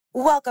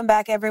Welcome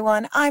back,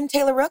 everyone. I'm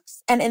Taylor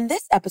Rooks, and in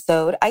this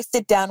episode, I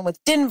sit down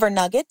with Denver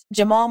Nugget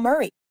Jamal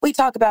Murray. We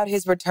talk about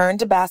his return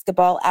to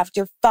basketball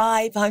after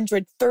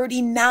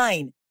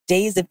 539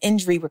 days of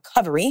injury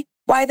recovery,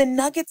 why the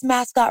Nuggets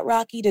mascot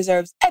Rocky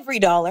deserves every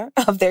dollar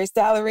of their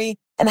salary,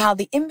 and how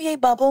the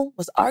NBA bubble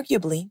was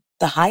arguably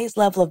the highest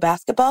level of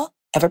basketball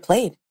ever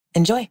played.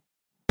 Enjoy.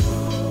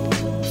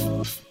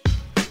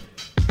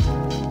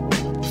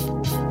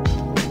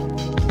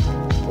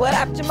 What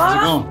up,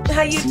 Jamal?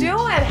 How you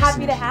doing?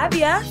 Happy to have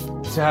you.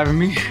 Thanks for having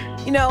me.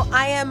 You know,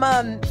 I am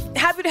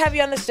happy to have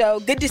you on the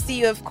show. Good to see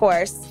you, of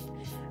course.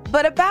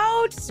 But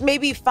about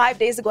maybe 5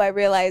 days ago, I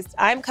realized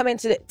I'm coming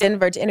to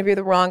Denver to interview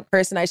the wrong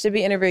person. I should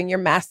be interviewing your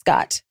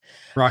mascot,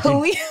 Rocky.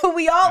 who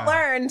we all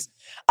learned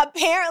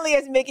apparently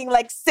is making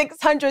like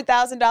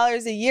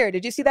 $600,000 a year.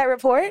 Did you see that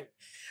report?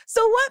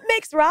 So what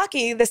makes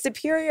Rocky the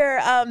superior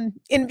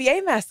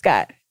NBA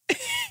mascot?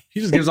 He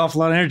just gives off a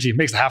lot of energy.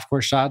 Makes the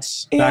half-court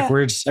shots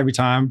backwards every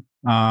time.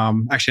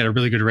 Actually had a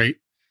really good rate.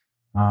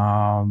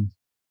 And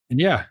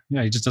yeah,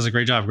 he just does a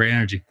great job. Great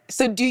energy.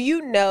 So do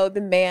you know the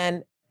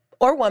man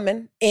or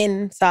woman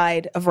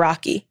inside of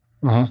Rocky?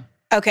 Uh-huh.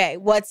 Okay,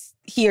 what's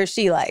he or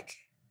she like?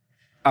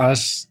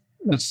 That's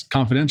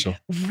confidential.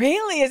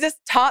 Really? Is this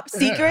top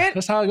secret? Yeah,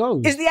 that's how it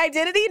goes. Is the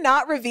identity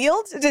not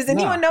revealed? Does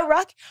anyone know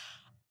Rocky?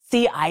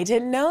 See, I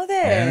didn't know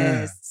this.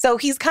 Yeah. So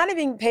he's kind of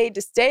being paid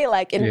to stay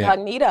like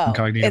incognito.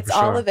 Incognito, it's for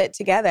all sure. of it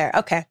together.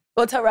 Okay.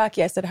 Well, tell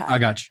Rocky I said hi. I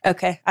got you.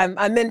 Okay. I'm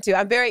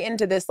very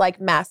into this like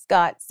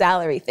mascot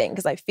salary thing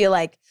because I feel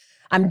like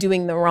I'm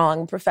doing the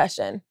wrong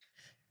profession.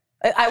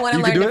 I want to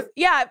learn. You could do it?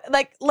 Yeah,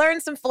 like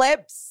learn some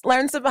flips,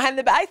 learn some behind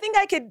the back. I think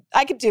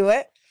I could do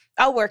it.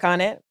 I'll work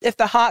on it. If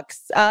the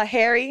Hawk's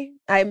Harry,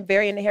 I'm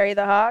very into Harry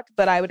the Hawk,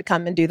 but I would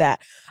come and do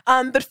that.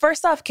 But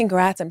first off,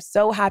 congrats. I'm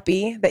so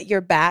happy that you're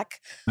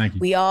back. Thank you.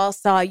 We all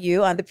saw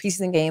you on the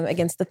preseason game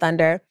against the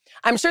Thunder.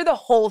 I'm sure the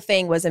whole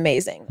thing was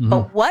amazing. Mm-hmm.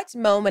 But what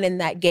moment in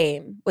that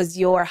game was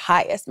your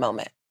highest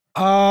moment?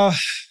 Probably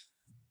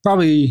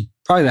the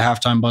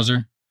halftime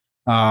buzzer.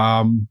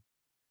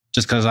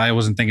 Just because I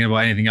wasn't thinking about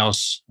anything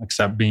else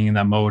except being in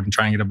that mode and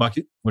trying to get a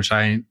bucket, which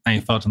I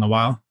ain't felt in a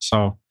while.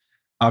 So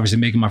obviously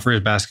making my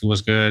first basket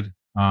was good.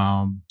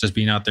 Just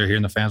being out there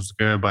hearing the fans was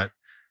good. But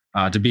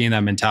to be in that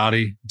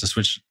mentality, to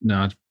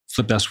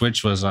flip that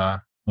switch was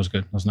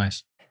good. It was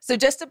nice. So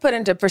just to put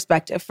into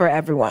perspective for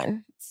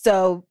everyone.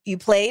 So you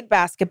played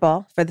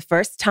basketball for the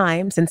first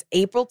time since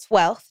April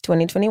 12th,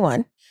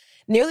 2021.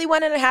 Nearly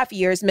 1.5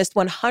 years, missed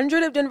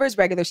 100 of Denver's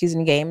regular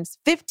season games,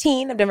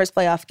 15 of Denver's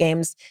playoff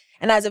games.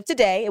 And as of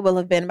today, it will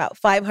have been about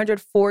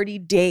 540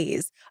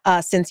 days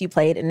since you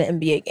played in an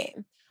NBA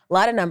game. A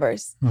lot of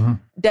numbers. Mm-hmm.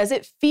 Does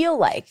it feel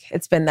like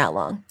it's been that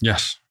long?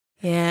 Yes.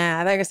 Yeah,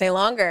 I thought you were going to say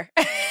longer.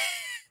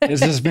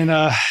 It's just been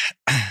a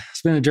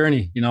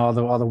journey. You know,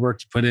 all the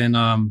work you put in,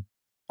 all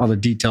the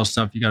detail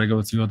stuff you got to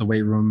go through, all the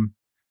weight room,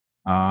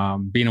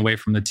 being away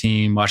from the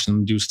team, watching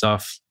them do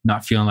stuff,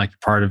 not feeling like you're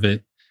part of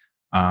it.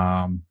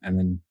 And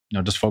then,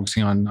 just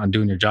focusing on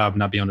doing your job,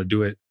 not being able to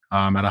do it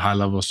at a high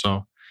level.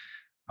 So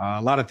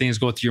a lot of things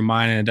go through your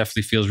mind and it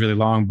definitely feels really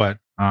long, but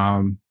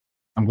I'm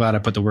glad I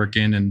put the work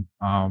in and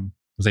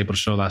was able to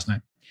show last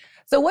night.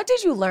 So what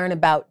did you learn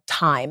about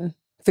time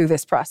through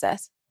this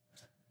process?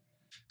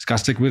 Just got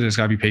to stick with it. Just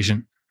got to be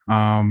patient.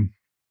 It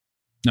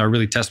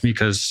really tests me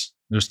because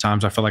there's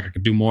times I felt like I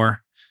could do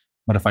more,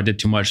 but if I did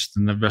too much,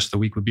 then the rest of the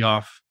week would be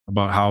off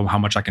about how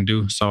much I can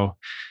do. So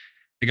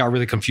it got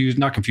really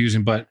not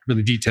confusing, but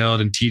really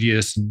detailed and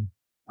tedious, and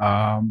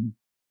all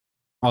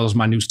those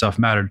minute stuff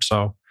mattered.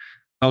 So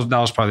that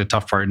was probably the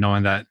tough part,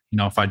 knowing that,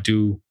 if I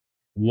do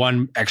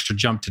one extra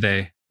jump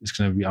today,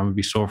 I'm gonna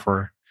be sore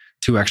for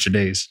 2 extra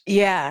days.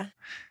 Yeah.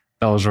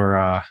 Those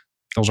are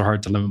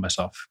hard to limit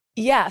myself.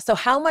 Yeah. So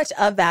how much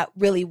of that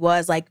really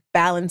was like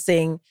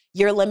balancing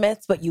your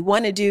limits, what you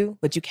want to do,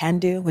 what you can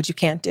do, what you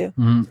can't do?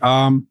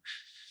 Mm-hmm.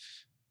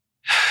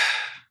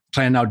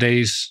 Planning out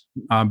days,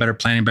 better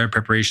planning, better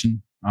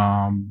preparation.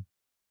 And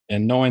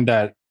knowing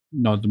that,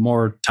 the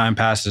more time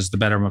passes, the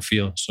better I'm gonna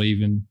feel. So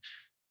even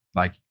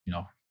like,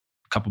 a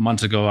couple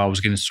months ago, I was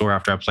getting sore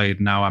after I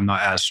played. Now I'm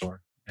not as sore.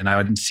 And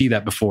I didn't see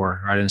that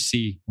before. I didn't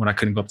see when I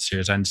couldn't go up the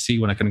stairs. I didn't see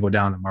when I couldn't go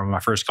down them. Or my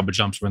first couple of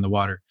jumps were in the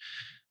water.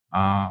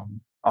 All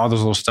those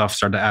little stuff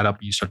start to add up.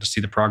 You start to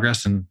see the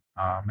progress, and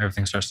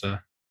everything you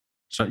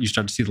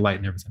start to see the light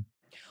and everything.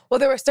 Well,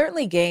 there were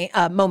certainly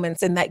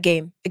moments in that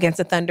game against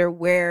the Thunder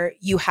where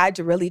you had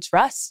to really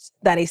trust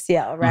that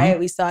ACL, right? Mm-hmm.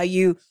 We saw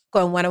you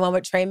going one-on-one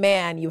with Trey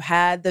Mann. You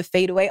had the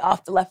fadeaway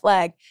off the left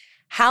leg.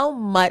 How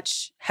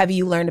much have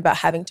you learned about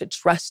having to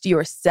trust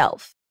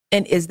yourself?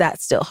 And is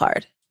that still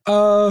hard?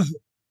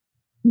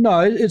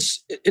 No,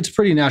 it's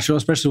pretty natural,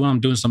 especially when I'm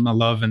doing something I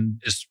love,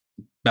 and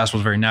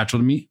basketball's very natural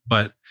to me.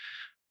 But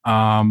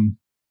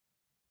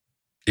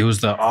it was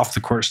the off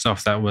the court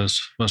stuff that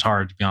was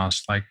hard, to be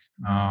honest. Like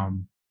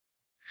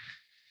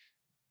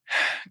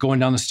going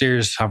down the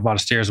stairs, I have a lot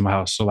of stairs in my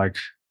house. So like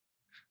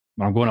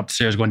when I'm going up the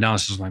stairs, going down the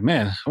stairs, I'm like,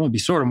 man, I'm gonna be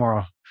sore tomorrow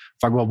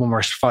if I go up one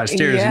more 5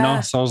 stairs,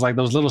 So it was like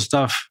those little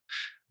stuff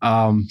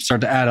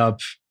start to add up.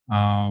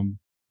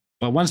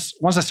 But once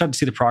I started to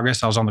see the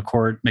progress, I was on the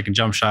court, making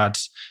jump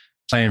shots,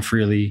 playing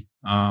freely,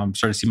 started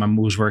to see my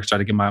moves work,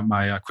 started to get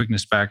my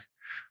quickness back.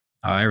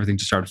 Everything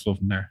just started to flow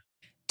from there.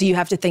 Do you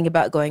have to think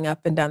about going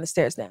up and down the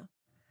stairs now?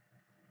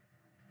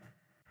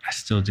 I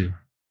still do,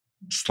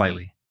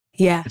 slightly.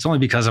 Yeah. It's only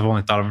because I've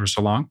only thought of it for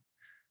so long.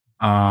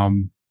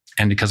 And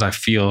because I'm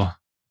still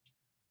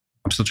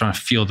trying to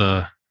feel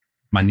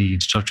my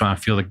needs, still trying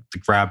to feel the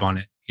grab on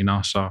it,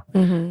 So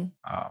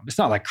it's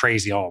not like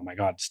crazy, oh my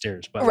God, the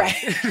stairs. But right.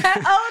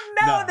 Oh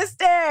no, the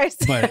stairs.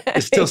 But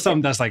it's still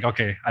something that's like,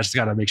 okay, I just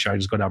got to make sure I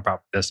just go down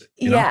properly. That's it.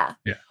 Yeah.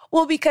 Yeah.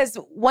 Well, because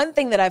one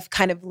thing that I've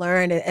kind of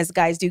learned as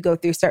guys do go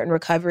through certain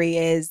recovery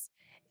is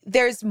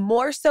there's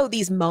more so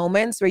these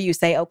moments where you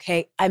say,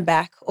 okay, I'm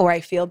back or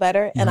I feel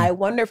better. Mm-hmm. And I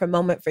wonder if a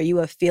moment for you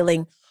of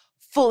feeling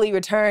fully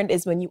returned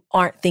is when you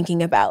aren't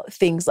thinking about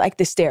things like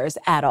the stairs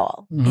at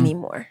all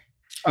anymore.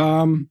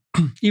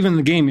 Even in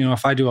the game,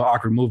 if I do an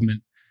awkward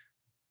movement,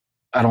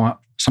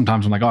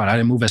 sometimes I'm like, oh, I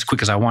didn't move as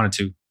quick as I wanted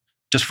to,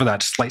 just for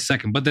that slight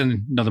second. But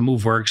then, the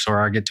move works or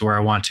I get to where I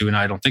want to and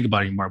I don't think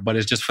about it anymore. But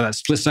it's just for that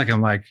split second,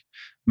 I'm like,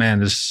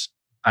 man, I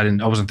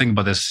wasn't thinking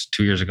about this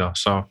 2 years ago.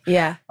 So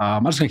yeah,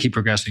 I'm just going to keep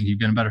progressing, keep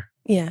getting better.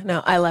 Yeah,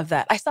 no, I love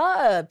that. I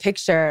saw a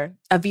picture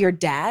of your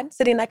dad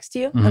sitting next to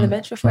you on the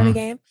bench before the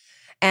game.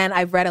 And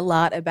I've read a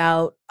lot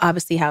about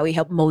obviously how he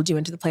helped mold you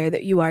into the player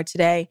that you are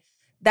today.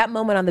 That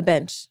moment on the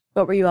bench,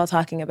 what were you all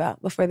talking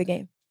about before the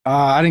game?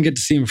 I didn't get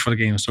to see him before the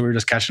game. So we were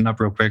just catching up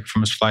real quick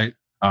from his flight.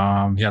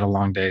 He had a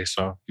long day,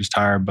 so he was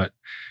tired, but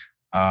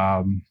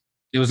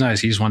it was nice.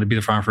 He just wanted to be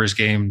the front for his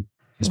game.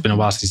 It's been a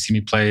while since he's seen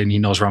me play and he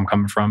knows where I'm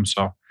coming from.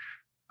 So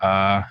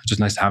it's just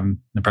nice to have him in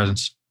the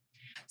presence.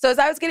 So as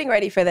I was getting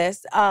ready for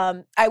this,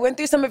 I went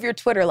through some of your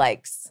Twitter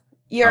likes.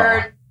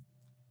 Your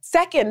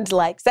second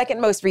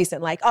most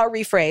recent like, I'll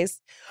rephrase,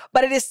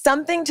 but it is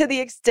something to the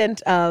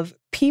extent of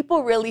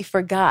people really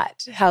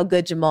forgot how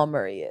good Jamal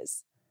Murray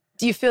is.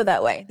 Do you feel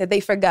that way? That they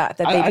forgot?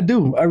 I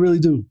do. I really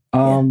do.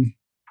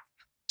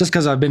 Just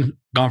because I've been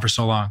gone for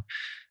so long.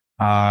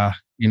 When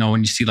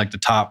you see like the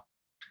top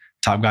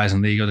guys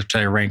in the league, or they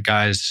try to rank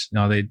guys,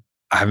 I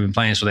haven't been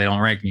playing, so they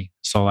don't rank me.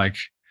 So like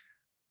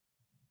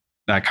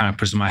that kind of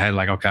puts in my head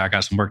like, okay, I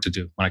got some work to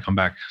do when I come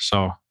back.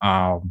 So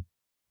that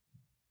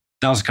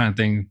was the kind of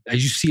thing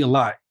as you see a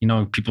lot.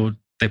 People,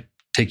 they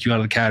take you out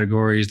of the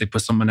categories, they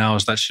put someone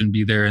else that shouldn't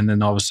be there, and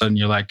then all of a sudden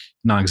you're like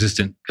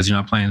non-existent because you're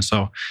not playing.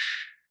 So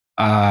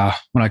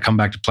when I come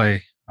back to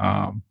play,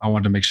 I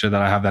wanted to make sure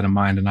that I have that in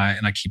mind and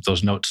I keep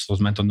those notes, those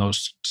mental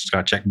notes. Just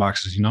got to check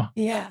boxes,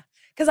 Yeah.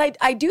 Because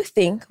I do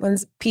think when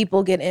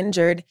people get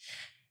injured,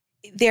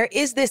 there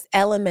is this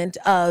element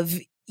of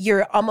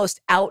you're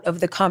almost out of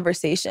the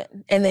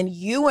conversation. And then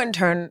you in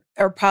turn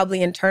are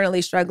probably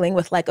internally struggling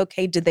with like,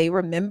 okay, did they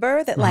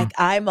remember that like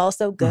I'm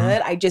also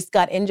good? I just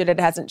got injured. It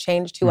hasn't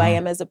changed who I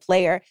am as a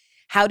player.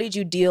 How did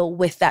you deal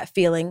with that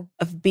feeling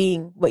of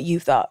being what you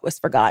thought was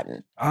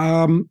forgotten?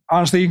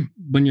 Honestly,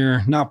 when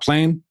you're not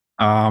playing,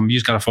 you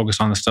just got to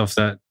focus on the stuff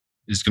that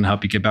is going to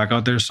help you get back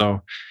out there.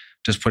 So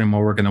just putting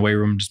more work in the weight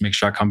room, just make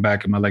sure I come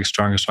back and my legs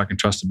stronger so I can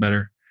trust it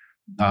better.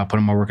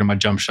 Putting more work in my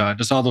jump shot,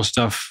 just all those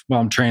stuff.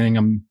 While I'm training,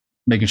 I'm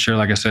making sure,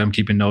 like I said, I'm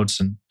keeping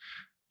notes and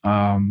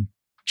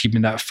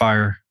keeping that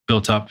fire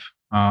built up.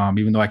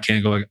 Even though I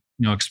can't go,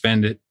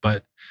 expand it,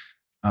 but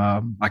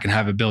I can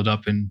have it build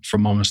up. And for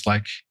moments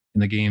like in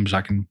the games,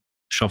 I can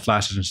show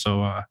flashes and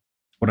so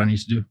what I need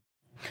to do.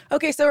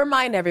 Okay, so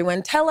remind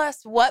everyone, tell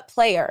us what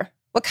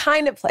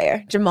kind of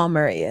player Jamal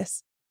Murray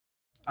is.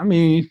 I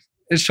mean,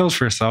 it shows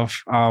for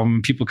itself.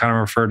 People kind of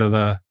refer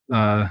to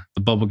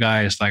the bubble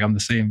guy. It's like I'm the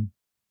same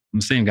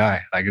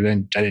guy. Like I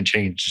didn't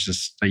change. It's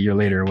just a year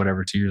later or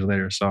whatever, 2 years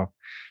later. So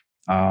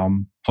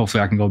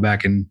hopefully I can go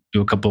back and do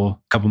a couple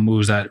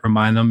moves that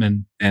remind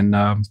them and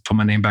put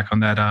my name back on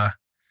that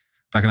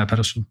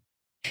pedestal.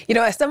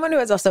 As someone who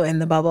is also in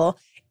the bubble,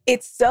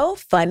 it's so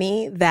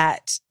funny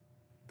that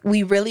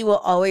we really will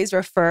always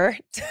refer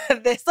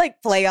to this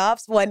like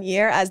playoffs one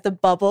year as the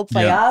bubble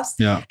playoffs.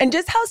 Yeah. And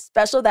just how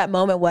special that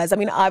moment was. I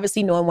mean,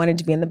 obviously no one wanted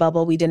to be in the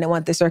bubble. We didn't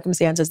want the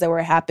circumstances that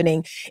were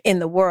happening in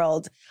the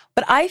world.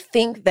 But I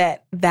think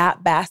that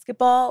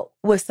basketball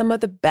was some of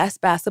the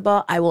best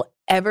basketball I will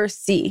ever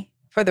see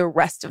for the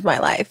rest of my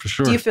life. For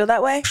sure. Do you feel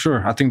that way? For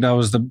sure. I think that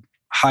was the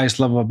highest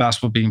level of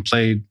basketball being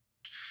played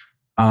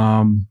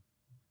because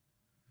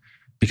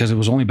it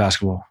was only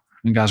basketball.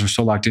 And guys were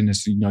so locked in.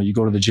 It's, you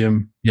go to the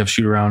gym, you have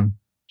shoot around,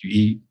 you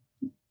eat,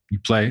 you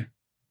play,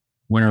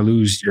 win or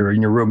lose, you're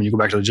in your room and you go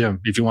back to the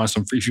gym. If you want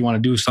to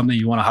do something,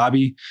 you want a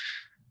hobby,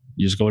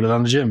 you just go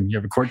down the gym. You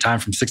have a court time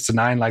from 6 to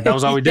 9. Like that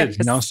was all we did,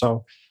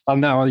 So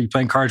now you're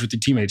playing cards with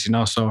your teammates,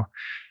 So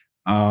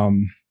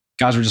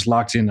guys were just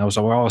locked in.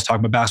 We're always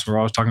talking about basketball. We're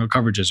always talking about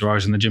coverages. We're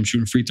always in the gym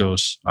shooting free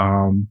throws.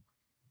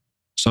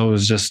 So it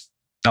was just,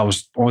 that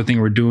was the only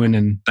thing we're doing.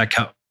 And that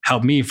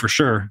helped me for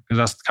sure, because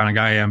that's the kind of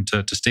guy I am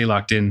to stay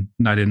locked in,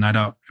 night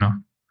out,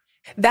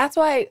 That's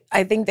why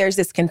I think there's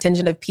this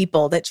contingent of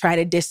people that try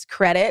to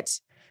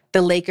discredit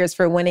the Lakers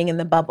for winning in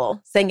the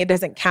bubble, saying it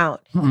doesn't count.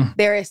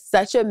 There is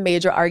such a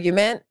major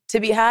argument to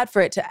be had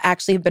for it to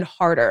actually have been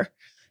harder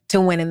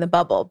to win in the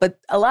bubble. But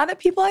a lot of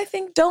people, I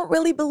think, don't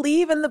really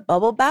believe in the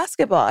bubble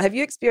basketball. Have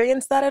you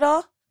experienced that at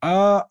all?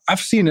 I've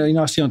seen it.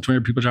 I've seen on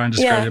Twitter people trying to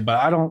discredit it, but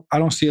I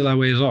don't see it that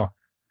way at all.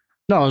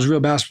 No, it's real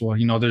basketball.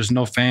 There's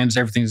no fans.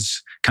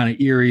 Everything's kind of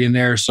eerie in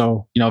there.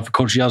 So, if a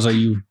coach yells at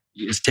you,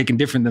 it's taken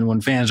different than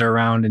when fans are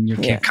around and you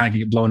can't kind of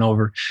get blown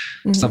over,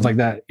 stuff like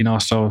that.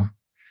 So,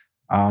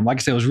 like I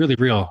said, it was really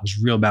real. It was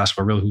real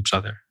basketball, real hoops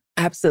out there.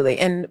 Absolutely.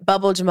 And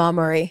bubble Jamal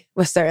Murray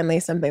was certainly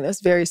something that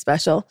was very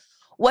special.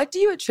 What do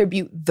you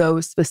attribute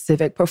those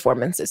specific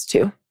performances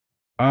to?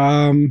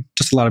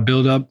 Just a lot of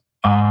buildup,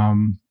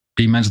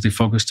 being mentally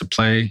focused to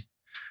play.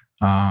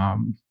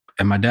 And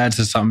my dad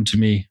said something to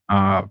me.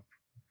 I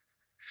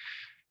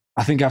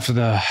think after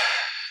the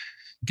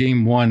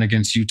game 1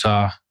 against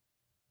Utah,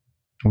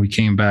 when we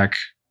came back,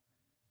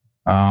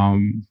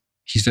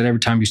 he said, every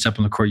time you step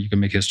on the court, you can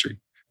make history.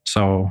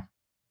 So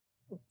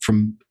I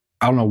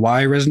don't know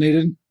why it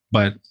resonated,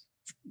 but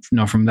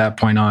from that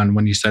point on,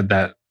 when he said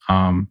that,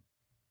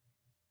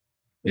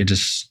 it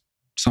just,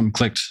 something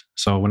clicked.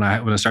 So when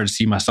I started to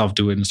see myself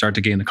do it and start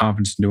to gain the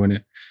confidence in doing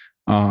it,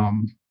 I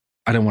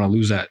didn't want to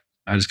lose that.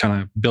 I just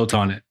kind of built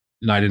on it.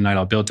 Night in, night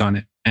out, built on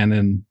it. And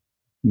then,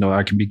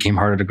 I became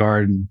harder to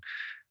guard.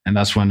 And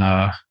that's when,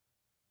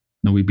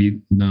 we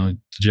beat the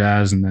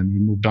Jazz, and then we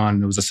moved on.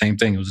 And it was the same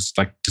thing. It was just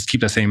like, just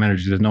keep that same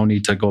energy. There's no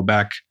need to go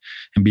back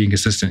and be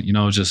inconsistent.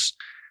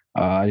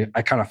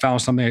 I kind of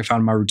found something. I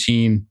found my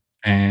routine,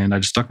 and I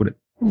just stuck with it.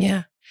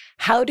 Yeah.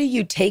 How do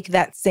you take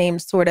that same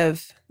sort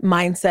of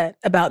mindset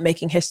about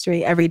making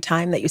history every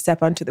time that you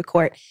step onto the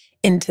court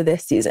into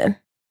this season?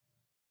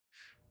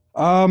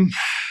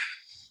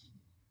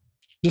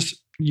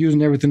 Just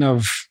using everything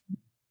I've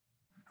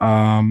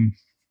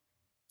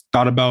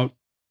thought about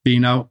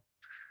being out.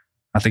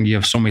 I think you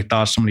have so many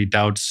thoughts, so many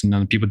doubts, and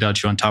then people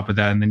doubt you on top of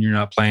that, and then you're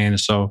not playing.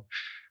 So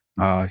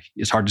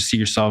it's hard to see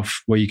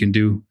yourself, what you can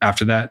do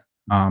after that.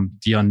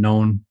 The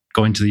unknown,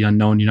 going to the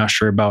unknown you're not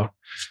sure about.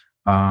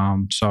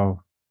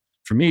 So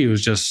for me, it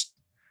was just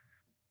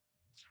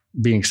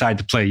being excited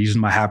to play,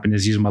 using my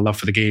happiness, using my love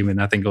for the game,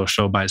 and I think it'll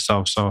show by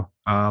itself. So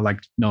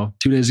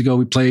 2 days ago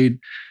we played,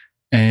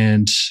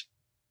 and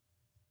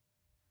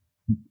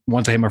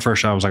once I hit my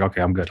first shot, I was like,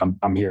 okay, I'm good.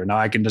 I'm here. Now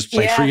I can just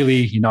play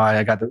freely.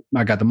 I got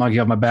the monkey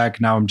off my back.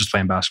 Now I'm just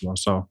playing basketball.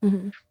 So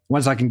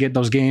once I can get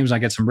those games, I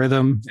get some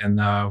rhythm, and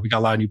we got a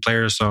lot of new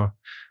players. So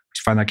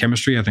to find that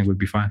chemistry, I think we'd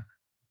be fine.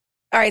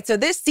 All right. So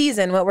this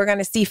season, what we're going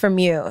to see from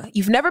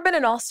you've never been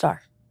an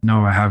all-star.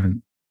 No, I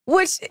haven't.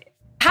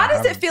 How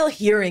does it feel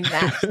hearing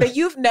that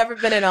you've never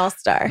been an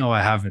all-star? No,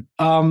 I haven't.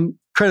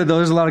 Credit though,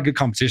 there's a lot of good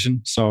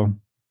competition. So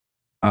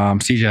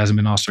CJ hasn't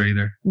been all-star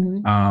either.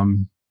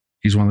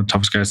 He's one of the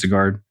toughest guys to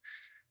guard.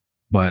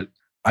 But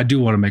I do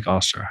want to make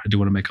All-Star. I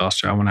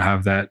want to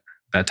have that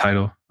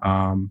title.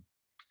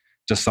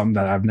 Just something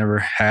that I've never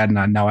had.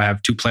 And now I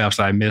have 2 playoffs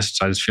that I missed.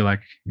 So I just feel like,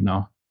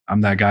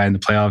 I'm that guy in the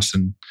playoffs.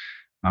 And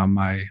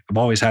I've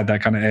always had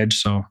that kind of edge.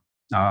 So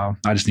I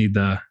just need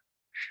the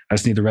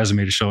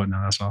resume to show it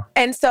now. That's all.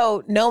 And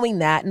so knowing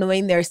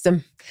there's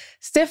some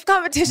stiff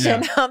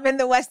competition in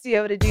the West to be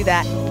able to do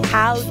that,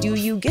 how do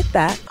you get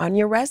that on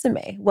your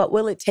resume? What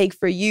will it take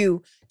for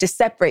you to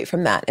separate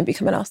from that and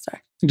become an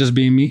all-star? Just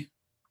being me,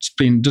 just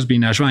being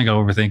natural. I ain't gotta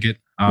overthink it.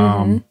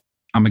 I'm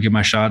gonna get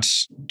my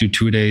shots, do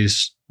 2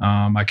 days.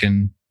 I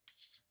can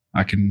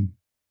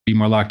be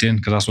more locked in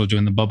because that's what I was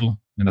doing in the bubble,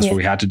 and that's what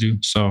we had to do.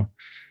 So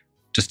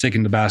just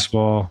taking the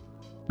basketball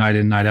night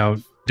in, night out,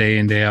 day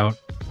in, day out.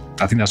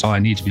 I think that's all I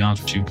need, to be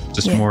honest with you.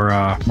 Just more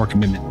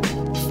commitment.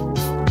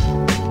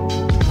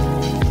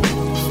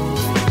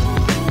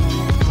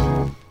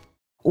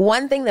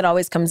 One thing that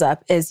always comes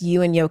up is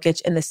you and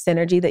Jokic and the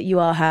synergy that you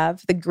all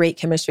have, the great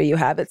chemistry you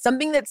have. It's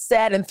something that's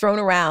said and thrown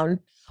around,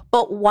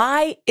 but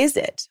why is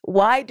it?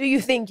 Why do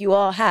you think you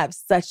all have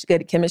such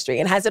good chemistry?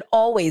 And has it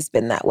always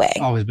been that way?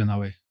 Always been that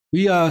way.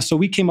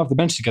 We came off the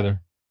bench together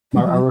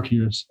our rookie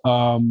years.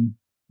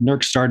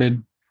 Nurk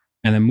started,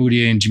 and then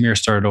Moody and Jameer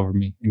started over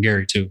me, and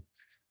Gary too.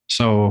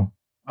 So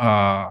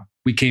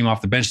we came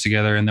off the bench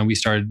together, and then we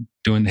started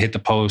doing the hit the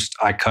post,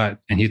 I cut,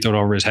 and he threw it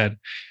over his head.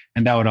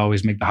 And that would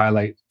always make the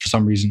highlight for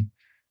some reason.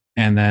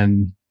 And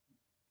then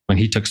when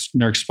he took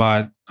Nurk's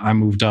spot, I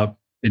moved up.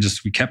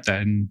 We kept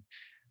that. And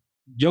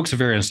Joki's a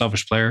very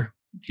unselfish player.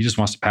 He just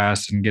wants to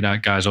pass and get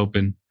out guys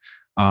open.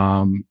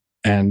 And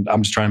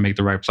I'm just trying to make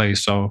the right play.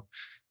 So,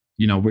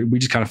 we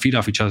just kind of feed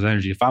off each other's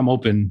energy. If I'm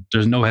open,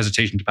 there's no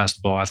hesitation to pass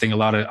the ball. I think a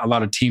lot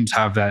of teams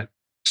have that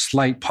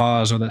slight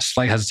pause or that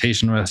slight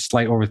hesitation or that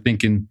slight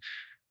overthinking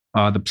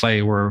the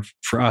play, where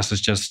for us it's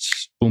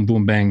just boom,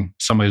 boom, bang,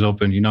 somebody's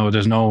open.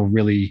 There's no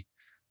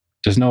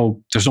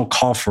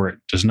call for it.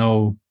 There's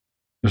no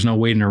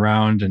waiting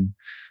around, and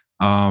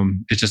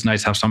it's just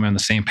nice to have somebody on the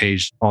same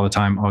page all the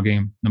time, all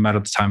game, no matter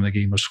the time of the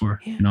game or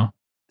score.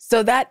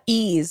 So that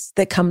ease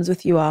that comes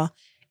with you all,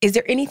 is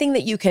there anything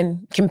that you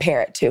can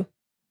compare it to?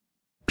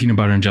 Peanut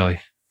butter and jelly.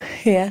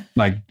 Yeah.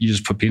 Like you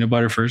just put peanut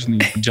butter first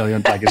and you put jelly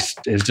on. Like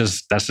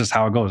that's just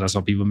how it goes. That's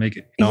how people make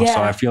it.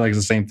 So I feel like it's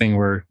the same thing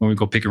where when we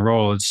go pick and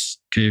roll, it's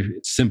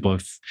simple.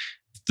 If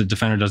the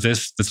defender does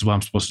this is what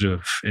I'm supposed to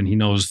do. And he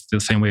knows the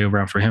same way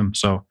around for him.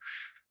 So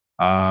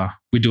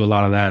we do a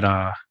lot of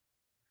that,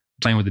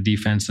 playing with the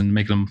defense and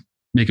make them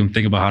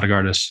think about how to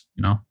guard us,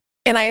 you know?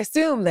 And I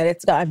assume that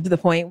it's gotten to the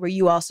point where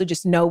you also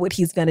just know what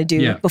he's going to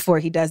do before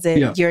he does it.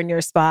 Yeah. You're in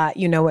your spot.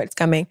 You know what's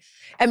coming.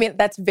 I mean,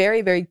 that's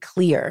very, very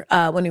clear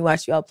when we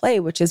watch you all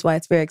play, which is why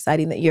it's very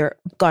exciting that you're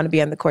going to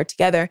be on the court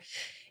together.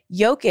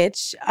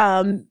 Jokic,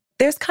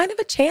 there's kind of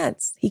a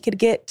chance he could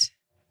get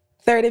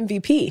third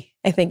MVP,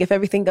 I think, if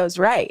everything goes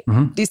right.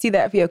 Mm-hmm. Do you see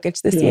that for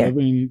Jokic this year? I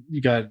mean,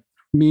 you got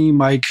me,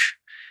 Mike,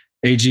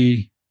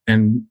 AG,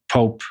 and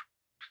Pope,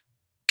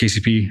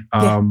 KCP,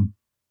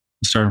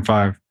 starting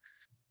five.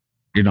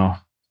 You know,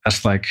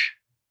 that's like,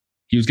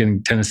 he was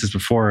getting 10 assists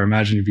before.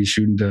 Imagine if he's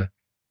shooting to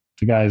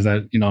guys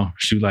that, you know,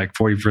 shoot like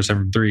 40%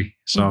 from three.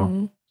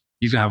 So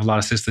he's going to have a lot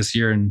of assists this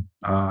year, and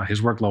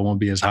his workload won't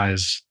be as high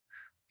as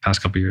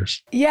past couple of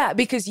years. Yeah,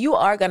 because you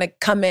are going to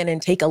come in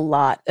and take a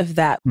lot of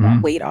that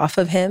weight off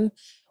of him.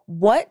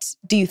 What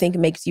do you think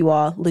makes you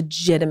all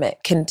legitimate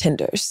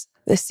contenders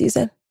this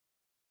season?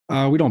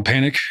 We don't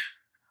panic.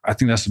 I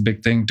think that's a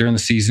big thing. During the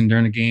season,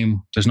 during the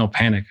game, there's no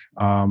panic.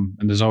 And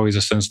there's always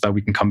a sense that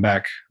we can come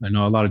back. I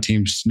know a lot of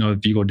teams, you know,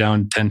 if you go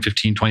down 10,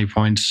 15, 20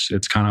 points,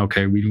 it's kind of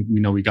okay. We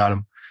know we got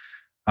them.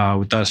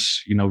 With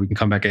us, you know, we can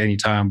come back at any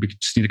time. We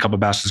just need a couple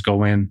of baskets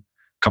go in,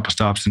 a couple of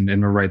stops, and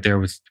we're right there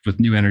with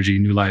new energy,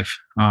 new life.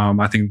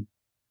 I think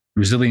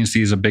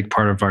resiliency is a big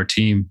part of our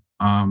team,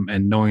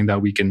 and knowing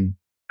that we can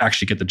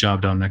actually get the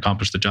job done and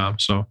accomplish the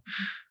job. So,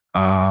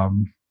 like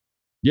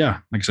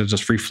I said,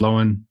 just free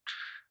flowing.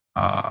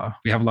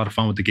 We have a lot of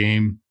fun with the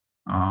game,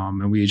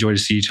 and we enjoy to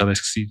see each other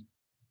succeed.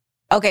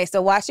 Okay,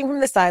 so watching from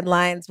the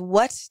sidelines,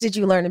 what did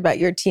you learn about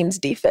your team's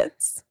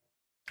defense?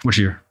 Which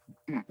year?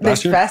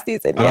 This past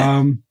season,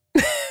 yeah.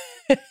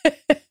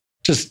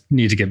 Just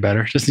need to get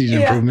better. Just need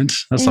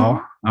improvements. That's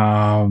all.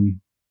 I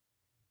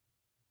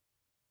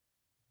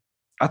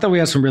thought we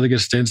had some really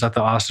good stints. I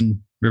thought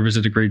Austin Rivers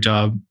did a great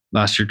job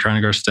last year trying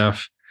to guard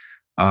Steph.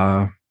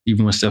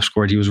 Even when Steph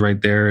scored, he was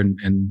right there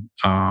and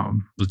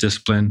was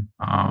disciplined.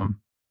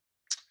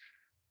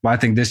 But I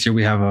think this year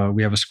we have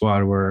a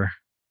squad where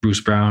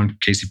Bruce Brown,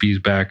 KCP is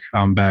back.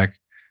 I'm back.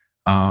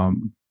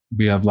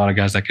 We have a lot of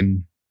guys that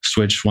can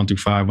switch 1 through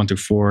 5, 1 through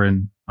 4,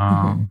 and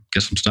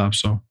get some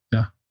stops. So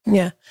yeah.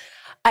 Yeah.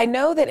 I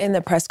know that in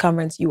the press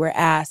conference you were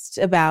asked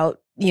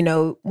about, you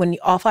know, when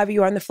all 5 of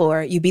you are on the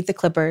floor, you beat the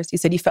Clippers. You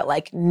said you felt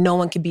like no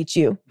one could beat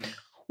you.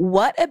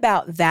 What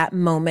about that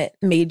moment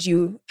made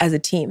you as a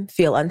team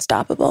feel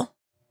unstoppable?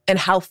 And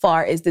how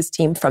far is this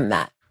team from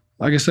that?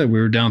 Like I said, we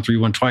were down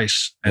 3-1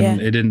 twice,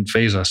 and it didn't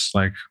faze us.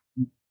 Like,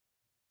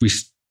 we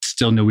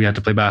still knew we had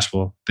to play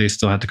basketball. They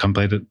still had to come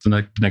play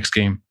the next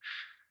game.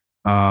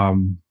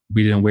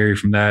 We didn't worry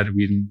from that.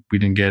 We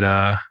didn't get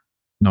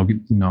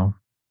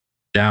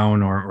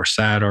down or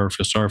sad or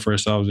feel sorry for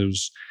ourselves. It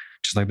was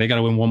just like, they got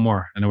to win one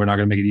more, and then we're not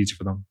going to make it easy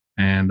for them.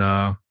 And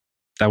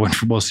that went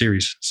for both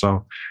series.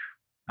 So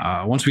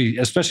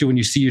especially when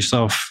you see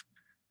yourself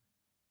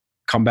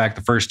come back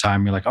the first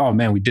time, you're like, oh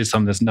man, we did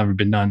something that's never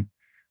been done,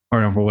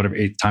 or whatever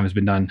 8th time has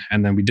been done.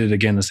 And then we did it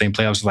again, the same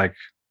playoffs. Like,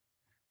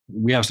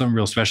 we have something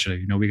real special.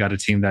 You know, we got a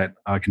team that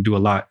can do a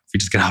lot if we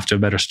just get off to a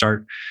better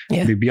start.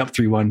 Yeah. We'd be up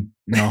 3-1,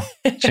 you know,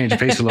 change the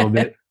pace a little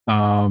bit,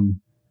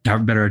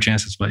 have better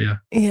chances, but yeah.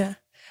 Yeah.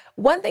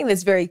 One thing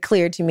that's very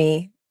clear to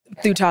me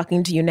through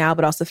talking to you now,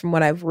 but also from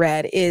what I've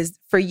read, is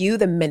for you,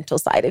 the mental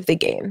side of the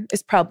game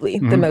is probably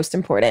the most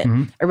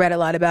important. I read a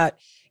lot about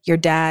your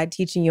dad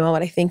teaching you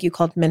what I think you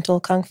called mental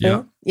kung fu.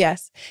 Yeah.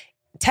 Yes.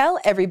 Tell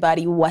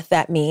everybody what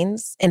that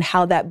means and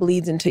how that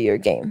bleeds into your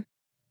game.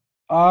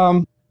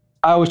 I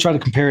always try to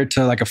compare it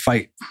to like a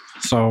fight.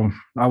 So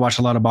I watch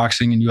a lot of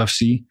boxing and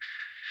UFC.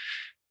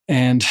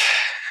 And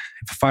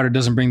if a fighter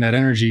doesn't bring that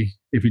energy,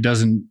 if he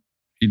doesn't,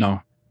 you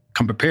know,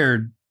 come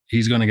prepared,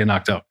 he's going to get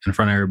knocked out in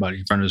front of everybody,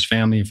 in front of his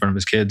family, in front of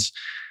his kids,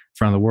 in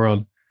front of the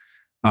world.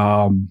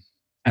 And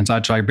so I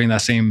try to bring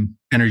that same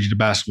energy to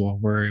basketball,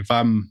 where if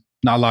I'm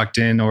not locked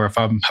in, or if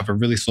I have a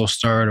really slow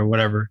start or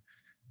whatever,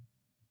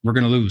 we're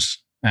going to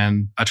lose.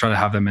 And I try to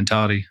have that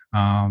mentality.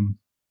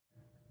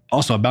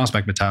 Also a bounce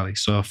back mentality.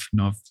 So if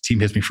the team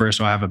hits me first,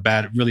 or I have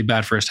a really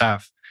bad first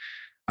half,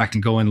 I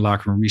can go in the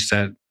locker room,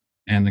 reset,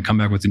 and then come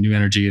back with a new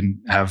energy and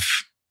have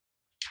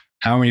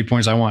how many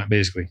points I want,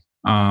 basically.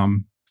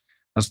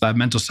 That's that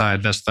mental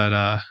side. That's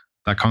that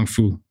kung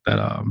fu,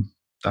 that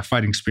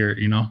fighting spirit,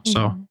 you know?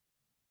 So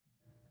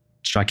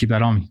just try to keep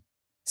that on me.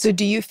 So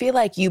do you feel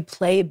like you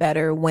play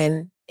better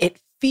when it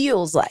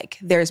feels like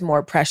there's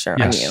more pressure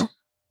on you?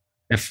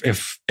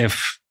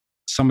 If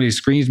somebody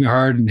screams me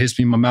hard and hits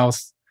me in my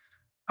mouth,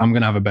 I'm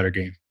going to have a better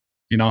game.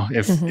 You know,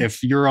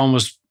 if you're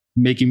almost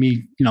making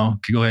me, you know,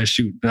 go ahead and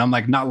shoot, and I'm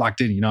like not locked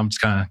in, you know, I'm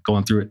just kind of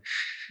going through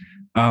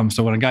it.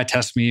 So when a guy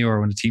tests me, or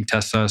when the team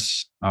tests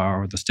us,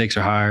 or the stakes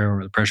are higher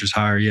or the pressure's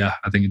higher,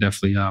 I think it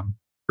definitely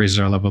raises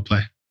our level of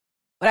play.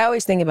 What I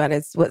always think about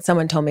is what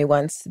someone told me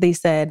once. They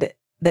said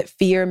that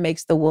fear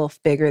makes the wolf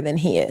bigger than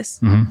he is.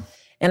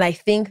 And I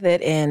think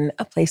that in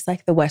a place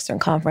like the Western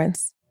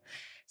Conference,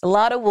 It's a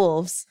lot of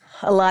wolves,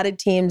 a lot of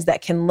teams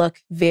that can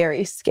look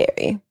very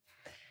scary.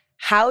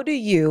 How do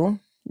you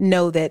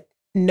know that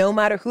no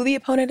matter who the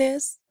opponent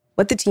is,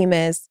 what the team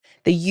is,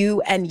 that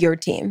you and your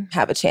team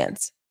have a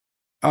chance?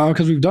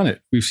 Because we've done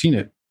it. We've seen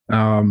it.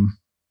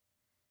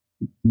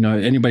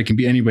 Anybody can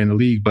beat anybody in the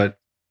league, but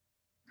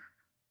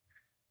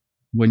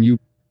when you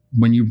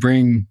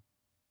bring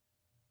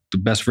the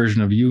best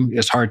version of you,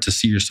 it's hard to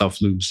see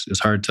yourself lose. It's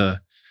hard to,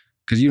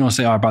 because you don't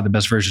say, oh, I brought the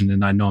best version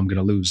and I know I'm going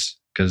to lose.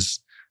 Because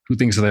who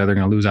thinks they're going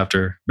to lose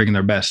after bringing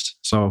their best?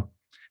 So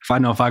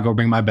if I go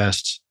bring my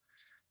best,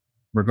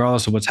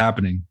 regardless of what's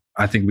happening,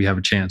 I think we have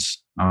a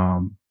chance.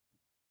 And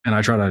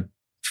I try to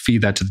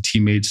feed that to the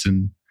teammates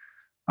and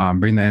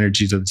bring the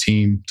energy to the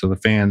team, to the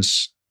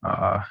fans,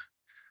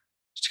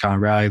 just kind of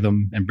rally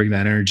them and bring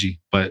that energy.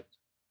 But,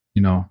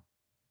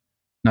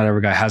 not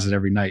every guy has it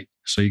every night.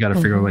 So you got to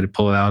figure out a way to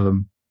pull it out of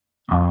them.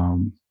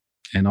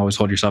 And always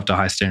hold yourself to a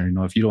high standard.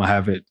 If you don't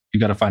have it, you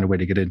got to find a way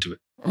to get into it,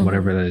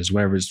 whatever it is.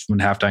 Whatever is when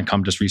halftime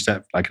comes, just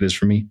reset like it is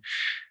for me,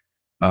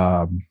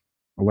 or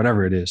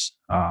whatever it is.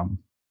 But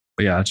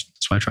yeah, that's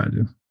what I try to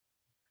do.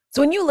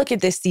 So when you look at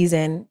this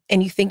season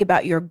and you think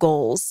about your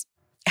goals,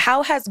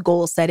 how has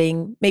goal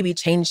setting maybe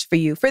changed for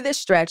you for this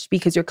stretch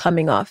because you're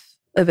coming off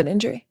of an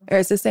injury? Or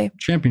is it the same?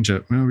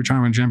 Championship. We're trying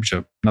to win a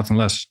championship, nothing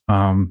less.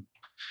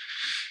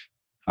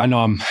 I know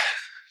I'm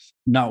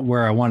not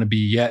where I want to be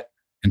yet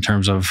in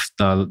terms of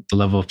the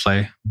level of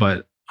play,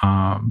 but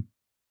I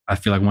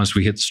feel like once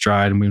we hit the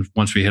stride and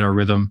once we hit our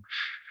rhythm,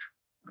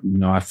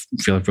 I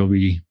feel like we'll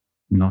be,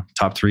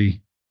 top 3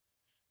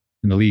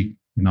 in the league,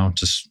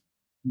 just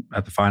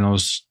at the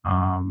finals.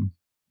 I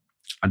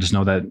just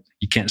know that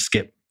you can't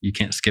skip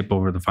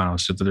over the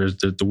finals. So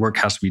the work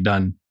has to be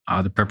done.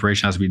 The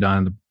preparation has to be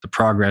done, the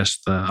progress,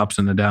 the ups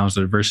and the downs,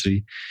 the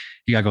adversity.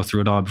 You got to go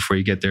through it all before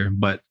you get there.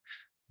 But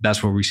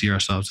that's where we see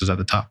ourselves, is at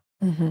the top.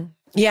 Mm-hmm.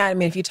 Yeah. I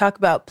mean, if you talk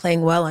about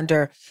playing well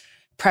under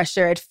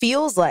pressure, it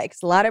feels like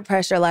it's a lot of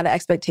pressure, a lot of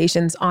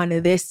expectations on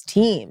this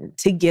team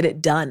to get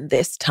it done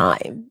this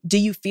time. Do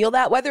you feel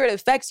that, whether it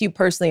affects you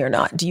personally or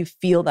not? Do you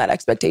feel that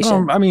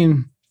expectation? I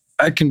mean,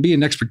 it can be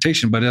an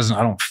expectation, but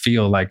I don't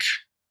feel like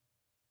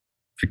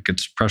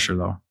it's pressure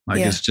though.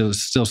 It's just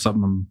still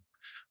something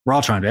we're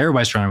all trying to.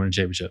 Everybody's trying to win a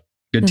championship.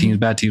 Good teams,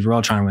 bad teams, we're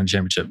all trying to win a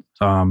championship.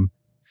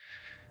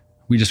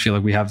 We just feel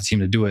like we have the team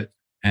to do it,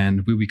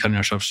 and we'd be cutting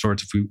ourselves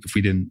short if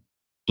we didn't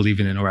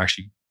believe in it or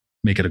actually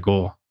make it a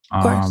goal.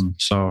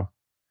 So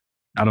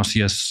I don't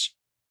see us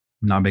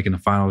not making the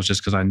finals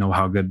just because I know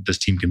how good this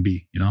team can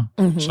be.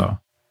 So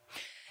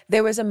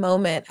there was a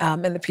moment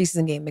in the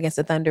preseason game against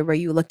the Thunder where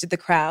you looked at the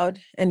crowd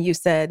and you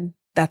said,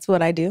 "That's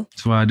what I do."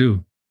 That's what I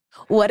do.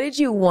 What did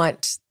you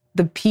want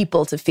the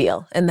people to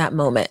feel in that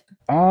moment?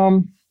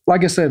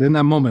 Like I said, in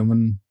that moment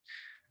when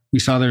we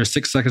saw there were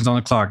 6 seconds on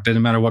the clock,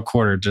 didn't matter what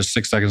quarter, just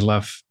 6 seconds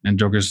left, and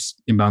Joker's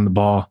inbound the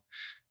ball,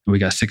 and we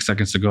got 6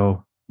 seconds to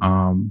go.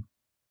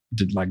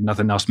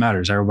 Nothing else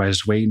matters.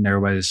 Everybody's waiting.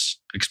 Everybody's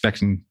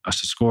expecting us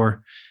to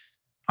score.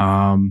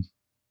 I'm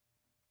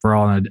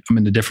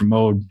in a different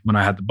mode when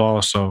I had the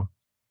ball, so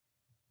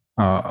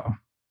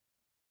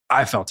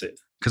I felt it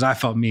because I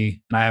felt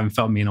me, and I haven't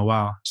felt me in a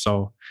while.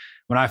 So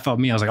when I felt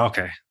me, I was like,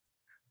 okay,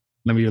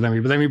 let me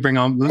bring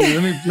them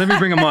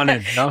on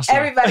in. So,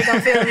 everybody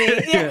gonna feel me.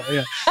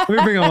 Yeah. Let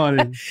me bring them on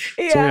in.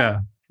 Yeah.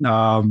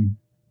 So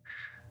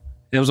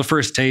it was a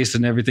first taste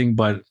and everything,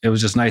 but it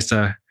was just nice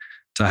to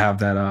have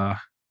that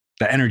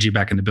energy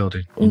back in the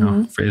building.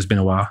 It's been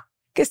a while.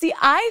 Because see,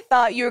 I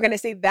thought you were going to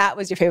say that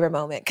was your favorite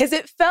moment because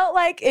it felt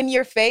like in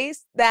your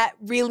face that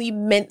really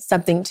meant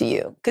something to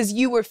you because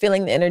you were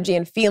feeling the energy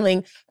and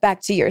feeling back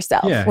to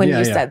yourself when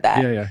you said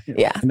that.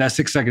 Yeah. In that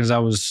 6 seconds, I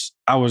was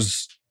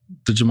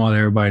the Jamal that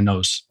everybody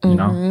knows,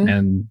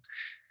 and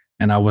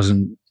I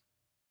wasn't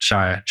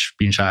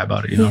being shy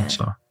about it,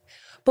 So.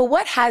 But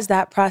what has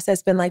that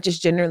process been like,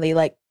 just generally,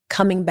 like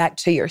coming back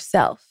to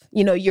yourself?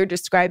 You're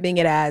describing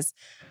it as,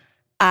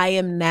 I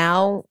am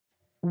now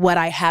what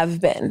I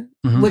have been,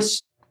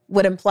 which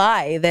would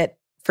imply that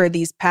for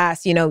these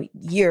past,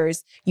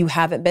 years, you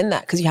haven't been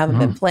that because you haven't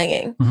been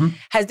playing.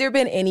 Has there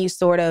been any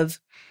sort of,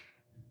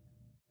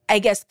 I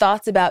guess,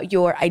 thoughts about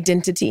your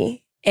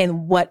identity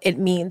and what it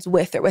means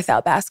with or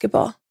without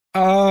basketball?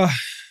 I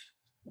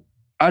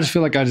just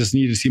feel like I just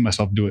need to see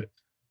myself do it.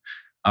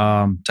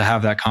 To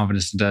have that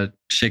confidence, to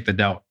shake the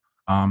doubt,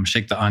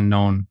 shake the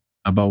unknown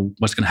about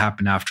what's going to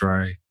happen after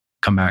I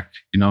come back,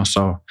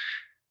 So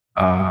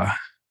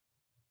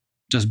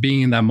just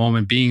being in that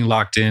moment, being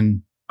locked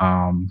in,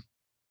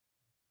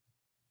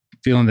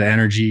 feeling the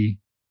energy,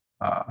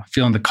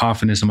 feeling the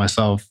confidence in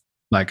myself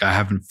like I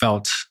haven't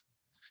felt.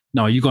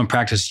 No, you go in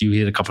practice, you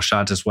hit a couple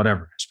shots, it's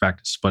whatever, it's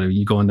practice. But if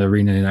you go in the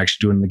arena and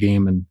actually do it in the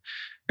game and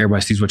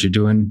everybody sees what you're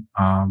doing,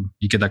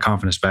 you get that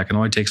confidence back. It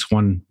only takes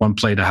one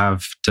play to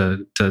have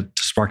to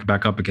spark it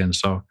back up again.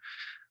 So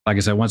like I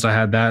said, once I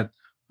had that,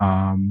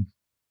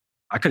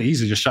 I could have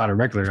easily just shot a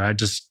regular. I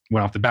just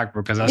went off the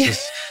backboard because I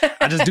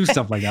just do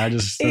stuff like that.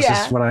 That's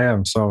just what I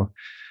am. So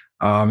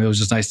it was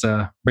just nice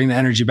to bring the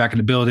energy back in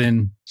the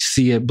building,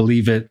 see it,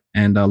 believe it,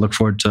 and look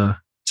forward to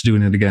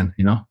doing it again,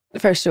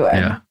 For sure.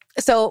 Yeah.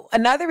 So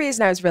another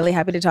reason I was really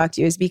happy to talk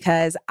to you is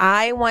because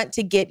I want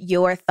to get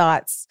your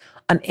thoughts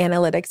on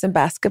analytics in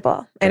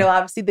basketball. I know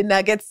obviously the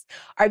Nuggets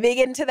are big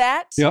into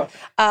that. Yep.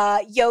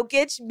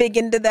 Jokic, big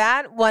into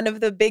that. One of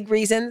the big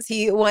reasons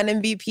he won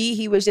MVP,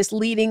 he was just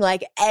leading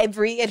like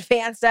every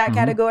advanced stat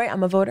category.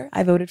 I'm a voter.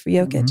 I voted for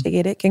Jokic. I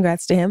get it.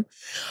 Congrats to him.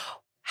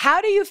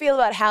 How do you feel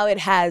about how it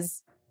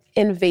has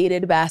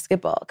invaded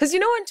basketball? Because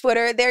on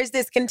Twitter, there's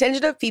this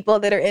contingent of people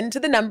that are into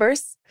the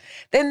numbers.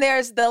 Then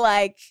there's the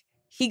like,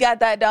 he got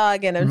that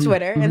dog in on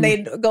Twitter and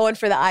they go in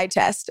for the eye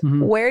test.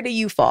 Where do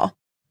you fall?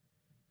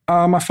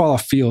 I fall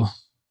off feel.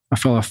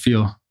 There's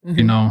going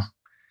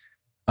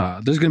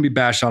to be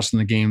bad shots in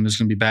the game. There's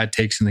going to be bad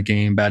takes in the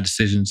game, bad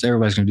decisions.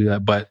 Everybody's going to do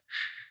that. But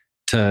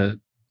to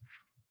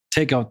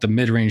take out the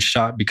mid-range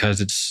shot because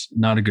it's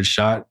not a good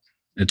shot,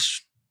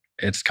 it's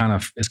kind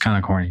of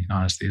corny,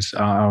 honestly.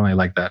 I don't really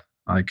like that.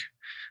 Like,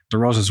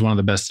 DeRozan is one of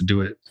the best to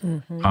do it.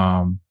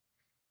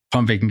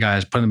 Pump faking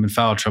guys, putting them in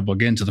foul trouble,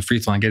 getting to the free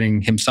throw line,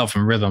 getting himself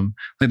in rhythm.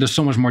 Like, there's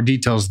so much more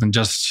details than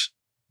just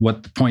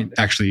what the point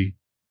actually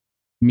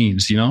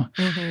means,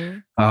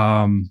 So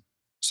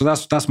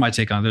that's my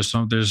take on it.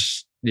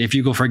 There's if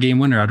you go for a game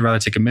winner, I'd rather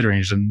take a mid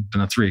range than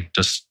a three.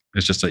 It's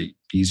just a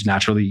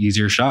naturally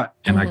easier shot,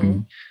 and I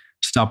can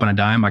stop on a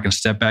dime. I can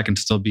step back and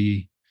still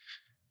be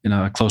in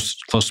a close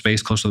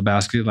space, close to the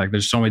basket. Like,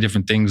 there's so many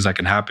different things that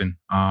can happen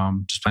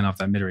just playing off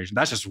that mid range.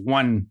 That's just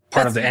one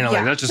part of the analytics.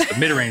 Yeah. That's just the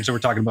mid range that we're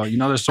talking about.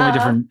 There's so many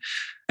different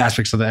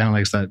aspects of the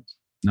analytics that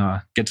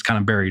gets kind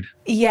of buried.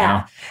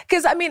 Yeah.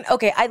 Because,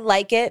 I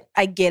like it.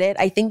 I get it.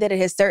 I think that it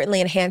has certainly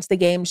enhanced the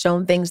game,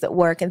 shown things that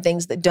work and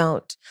things that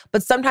don't.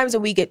 But sometimes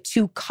when we get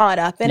too caught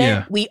up in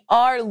it, we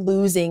are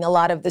losing a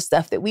lot of the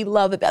stuff that we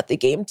love about the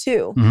game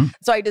too.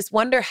 So I just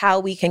wonder how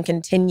we can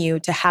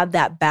continue to have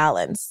that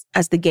balance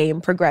as the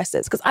game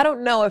progresses. Because I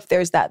don't know if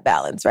there's that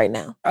balance right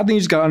now. I think you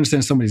just got to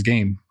understand somebody's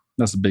game.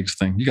 That's the biggest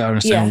thing. You got to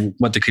understand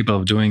what they're capable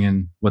of doing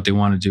and what they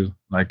want to do.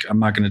 Like, I'm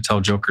not going to tell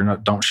Joker,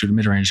 don't shoot a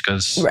mid-range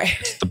because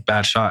it's the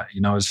bad shot.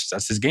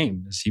 That's his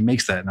game. He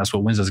makes that, and that's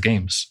what wins us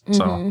games.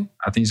 So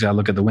I think he's got to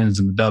look at the wins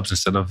and the dubs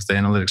instead of the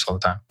analytics all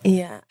the time.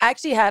 Yeah. I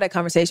actually had a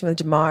conversation with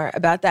Jamal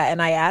about that,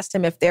 and I asked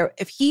him if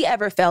he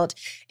ever felt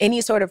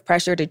any sort of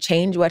pressure to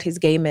change what his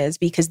game is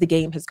because the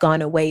game has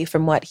gone away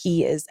from what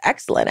he is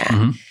excellent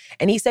at.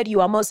 And he said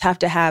you almost have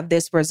to have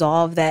this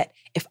resolve that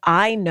if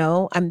I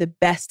know I'm the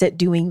best at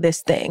doing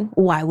this thing,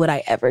 why would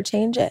I ever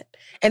change it?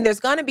 And there's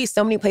going to be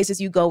so many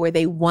places you go where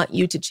they want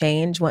you to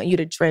change, want you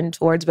to trend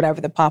towards whatever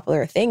the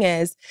popular thing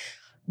is,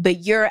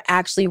 but you're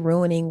actually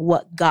ruining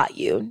what got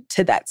you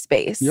to that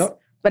space. Yep.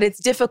 But it's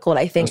difficult,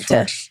 I think,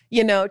 to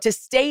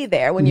stay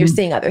there when you're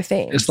seeing other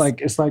things. It's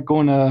like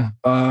going to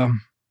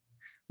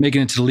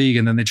making it to the league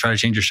and then they try to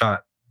change your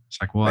shot. It's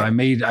like, well, I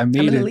made it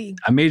to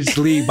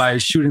the league by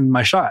shooting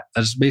my shot.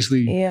 That's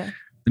basically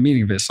the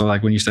meaning of it. So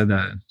like when you said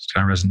that, it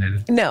kind of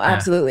resonated. No,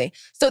 absolutely.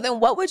 So then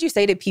what would you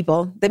say to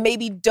people that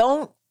maybe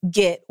don't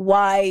get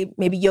why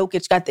maybe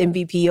Jokic got the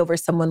MVP over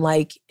someone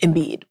like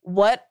Embiid?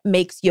 What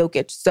makes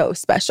Jokic so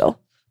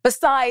special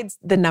besides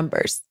the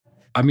numbers?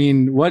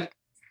 The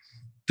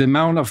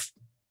amount of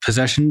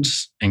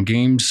possessions and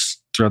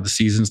games throughout the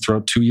seasons,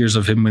 throughout 2 years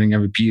of him winning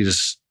MVP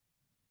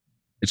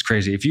it's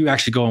crazy. If you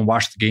actually go and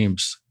watch the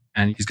games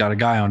and he's got a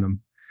guy on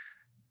him,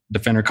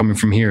 defender coming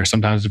from here,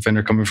 sometimes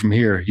defender coming from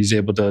here, he's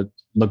able to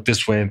look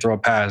this way and throw a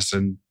pass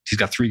and he's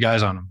got 3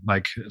 guys on him.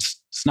 Like,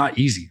 it's not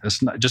easy.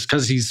 It's not just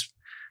because he's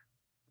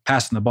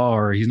passing the ball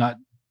or he's not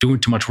doing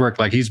too much work.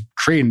 Like, he's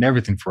creating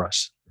everything for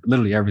us,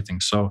 literally everything.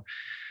 So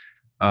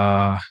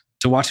to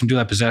watch him do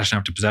that possession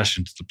after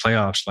possession to the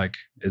playoffs, like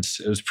it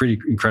was pretty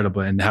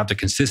incredible. And to have the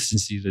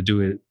consistency to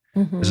do it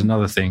is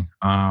another thing.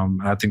 I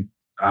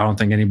don't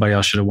think anybody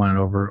else should have won it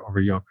over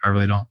Jokic. I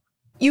really don't.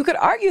 You could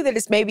argue that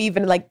it's maybe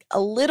even like a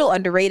little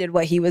underrated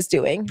what he was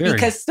doing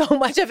because so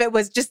much of it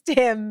was just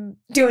him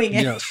doing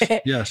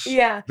it. Yes.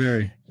 Yeah.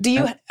 Very.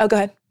 Go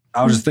ahead.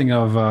 I was just thinking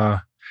of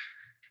the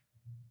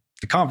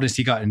confidence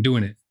he got in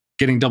doing it,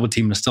 getting double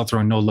teamed and still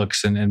throwing no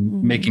looks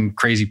and making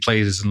crazy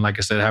plays. And like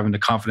I said, having the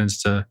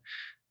confidence to,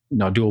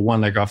 do a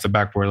one-legger off the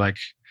backboard. Like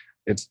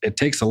it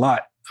takes a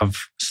lot of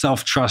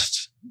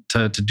self-trust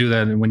to do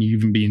that. And when you're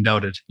even being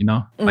doubted,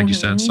 like you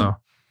said, so.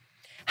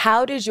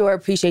 How did your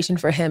appreciation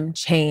for him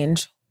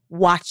change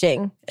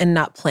watching and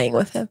not playing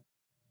with him?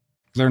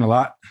 Learned a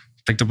lot.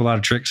 Picked up a lot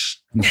of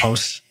tricks in the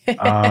post.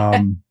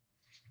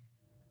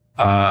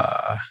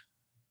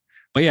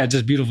 But yeah,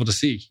 just beautiful to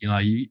see.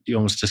 You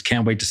almost just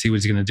can't wait to see what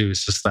he's going to do.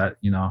 It's just that,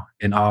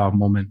 an awe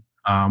moment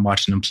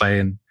watching him play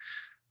and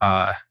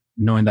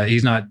knowing that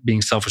he's not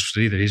being selfish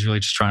with it either. He's really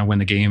just trying to win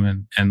the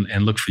game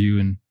and look for you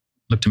and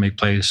look to make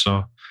plays.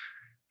 So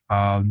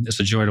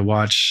it's a joy to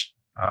watch.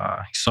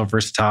 He's so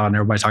versatile, and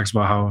everybody talks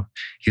about how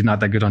he's not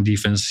that good on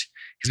defense.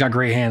 He's got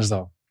great hands,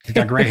 though. He's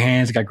got great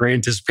hands. He's got great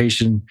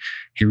anticipation.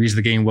 He reads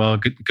the game well,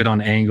 good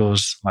on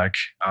angles. Like,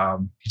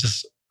 he's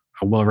just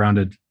a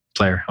well-rounded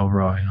player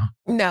overall,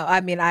 No,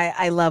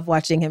 I love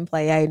watching him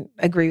play. I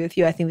agree with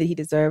you. I think that he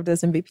deserved those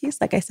MVPs.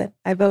 Like I said,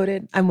 I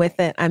voted. I'm with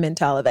it. I'm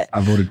into all of it.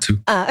 I voted too.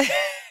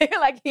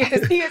 Like,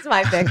 here's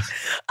my pick.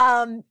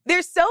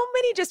 There's so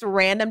many just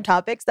random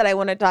topics that I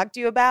want to talk to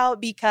you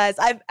about because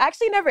I've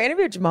actually never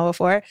interviewed Jamal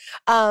before.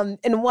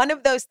 And one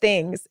of those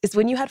things is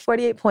when you had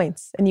 48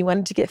 points and you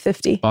wanted to get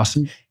 50.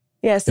 Boston?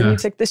 Yes, and you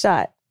took the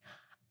shot.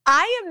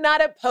 I am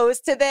not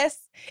opposed to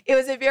this. It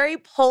was a very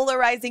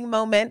polarizing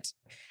moment.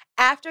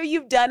 After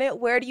you've done it,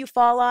 where do you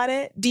fall on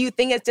it? Do you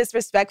think it's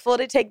disrespectful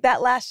to take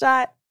that last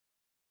shot?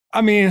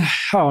 I mean,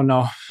 I don't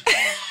know.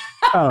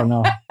 I don't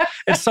know.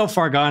 It's so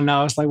far gone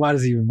now. It's like, why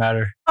does it even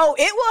matter? Oh,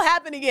 it will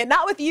happen again.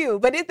 Not with you,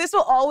 but this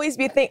will always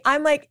be a thing.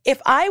 I'm like,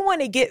 if I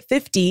want to get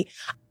 50,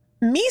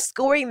 me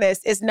scoring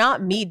this is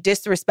not me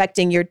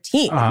disrespecting your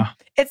team.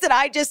 It's that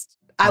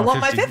I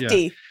want 50, my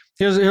 50. Yeah.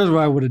 Here's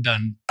what I would have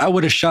done. I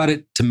would have shot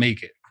it to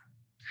make it.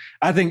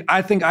 I think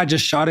I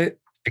just shot it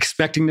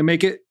expecting to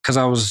make it because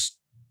I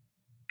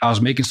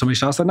was making so many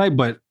shots that night,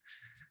 but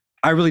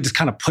I really just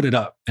kind of put it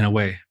up in a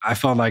way. I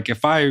felt like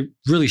if I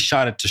really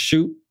shot it to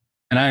shoot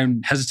and I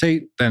didn't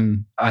hesitate,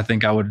 then I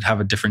think I would have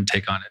a different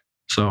take on it.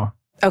 So.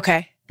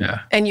 Okay. Yeah.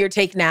 And your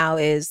take now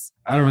is?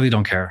 I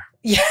don't care.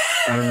 Yeah.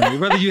 I don't know.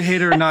 Whether you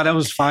hate it or not, that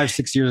was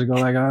 5-6 years ago.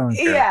 Like, I don't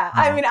care. Yeah.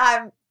 No. I mean,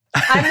 I'm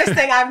just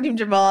saying I'm Team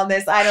Jamal on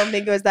this. I don't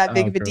think it was that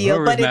big of a deal.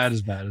 Whoever's mad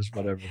is mad, is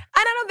whatever. And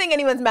I don't think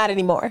anyone's mad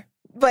anymore.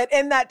 But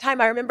in that time,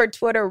 I remember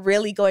Twitter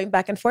really going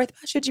back and forth.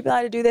 Should you be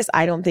allowed to do this?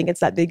 I don't think it's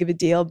that big of a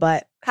deal,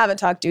 but haven't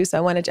talked to you, so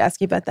I wanted to ask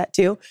you about that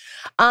too.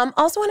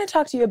 Also want to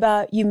talk to you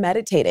about you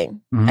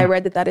meditating. Mm-hmm. I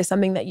read that is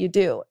something that you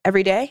do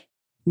every day?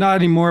 Not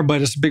anymore,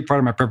 but it's a big part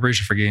of my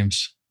preparation for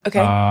games. Okay.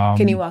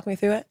 Can you walk me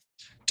through it?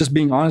 Just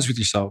being honest with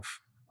yourself.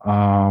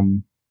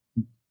 Some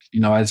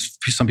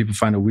people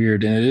find it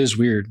weird, and it is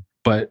weird.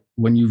 But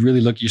when you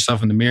really look at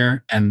yourself in the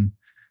mirror and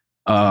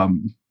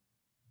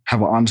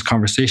have an honest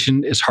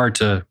conversation, it's hard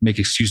to make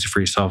excuses for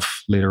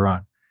yourself later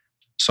on.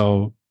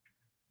 So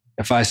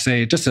if I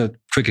say, just a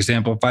quick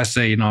example, if I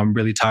say, I'm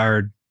really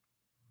tired,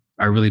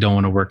 I really don't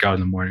want to work out in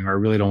the morning, or I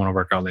really don't want to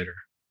work out later.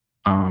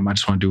 I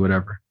just want to do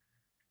whatever.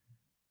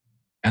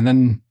 And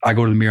then I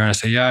go to the mirror and I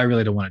say, yeah, I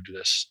really don't want to do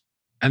this.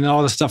 And then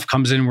all this stuff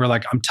comes in where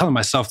like, I'm telling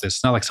myself this,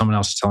 it's not like someone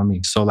else is telling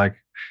me. So like,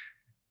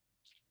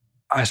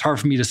 it's hard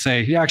for me to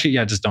say,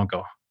 just don't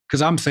go.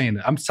 Because I'm saying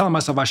that. I'm telling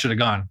myself I should have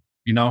gone,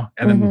 And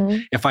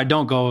then if I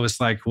don't go, it's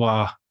like,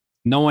 well,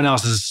 no one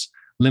else is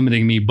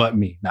limiting me but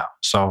me now.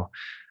 So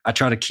I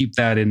try to keep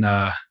that in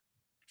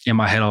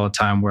my head all the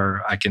time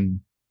where I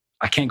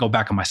can't go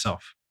back on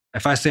myself.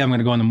 If I say I'm going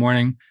to go in the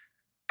morning,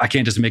 I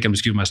can't just make an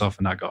excuse myself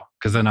and not go.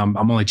 Because then I'm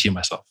only cheating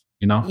myself,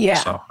 Yeah.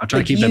 So I try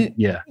to keep that,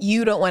 yeah.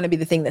 You don't want to be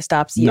the thing that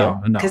stops you. No.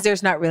 Because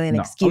there's not really an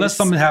excuse. Unless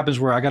something happens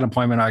where I got an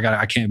appointment,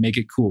 I can't make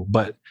it, cool.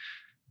 But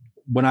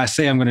when I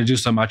say I'm going to do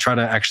something, I try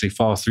to actually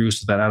follow through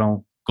so that I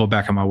don't go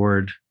back on my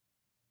word,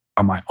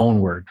 on my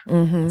own word,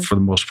 for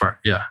the most part.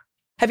 Yeah.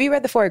 Have you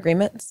read the 4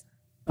 Agreements?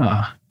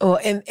 Well,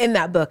 in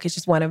that book, it's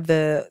just one of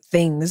the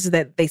things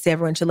that they say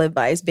everyone should live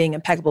by is being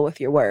impeccable with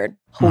your word,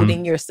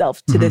 holding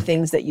yourself to the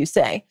things that you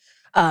say.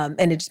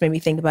 And it just made me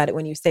think about it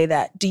when you say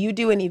that. Do you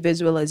do any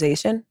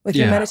visualization with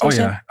your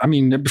meditation? Oh, yeah. I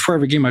mean, before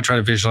every game, I try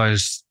to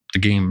visualize the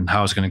game and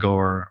how it's going to go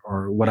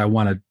or what I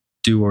want to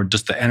do or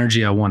just the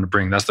energy I want to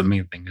bring. That's the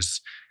main thing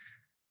is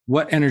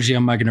what energy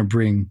am I going to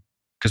bring?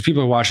 Because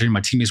people are watching,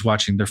 my teammates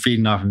watching, they're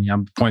feeding off of me.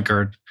 I'm the point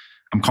guard.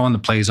 I'm calling the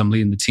plays. I'm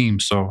leading the team.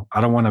 So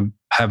I don't want to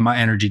have my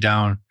energy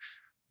down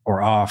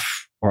or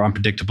off or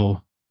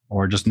unpredictable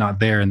or just not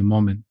there in the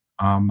moment.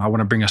 I want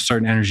to bring a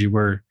certain energy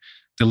where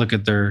they look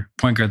at their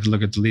point guard, they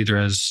look at the leader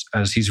as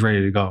he's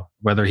ready to go.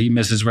 Whether he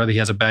misses, whether he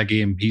has a bad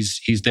game,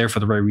 he's there for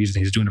the right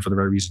reason. He's doing it for the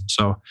right reason.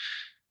 So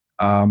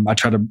I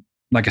try to,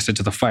 like I said,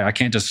 to the fight. I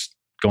can't just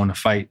go in a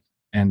fight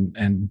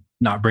and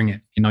not bring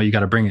it. You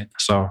got to bring it.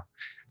 So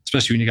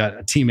especially when you got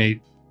a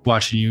teammate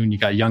watching you and you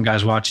got young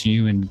guys watching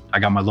you and I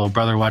got my little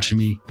brother watching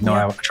me,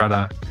 I try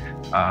to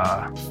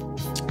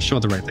show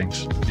the right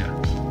things. Yeah.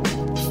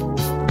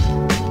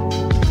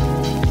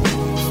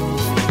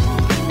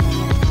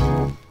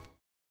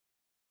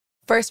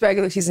 First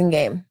regular season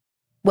game,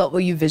 what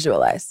will you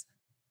visualize?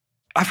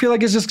 I feel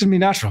like it's just going to be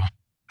natural.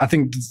 I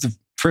think the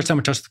first time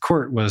I touched the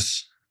court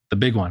was the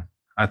big one.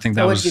 I think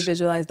that was... What did you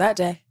visualize that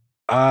day?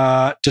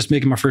 Just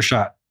making my first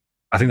shot.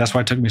 I think that's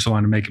why it took me so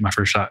long to make it my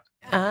first shot.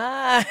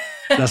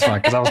 That's why,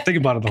 because I was thinking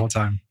about it the whole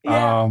time.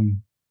 Yeah.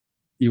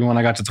 Even when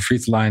I got to the free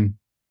throw line,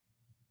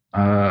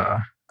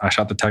 I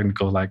shot the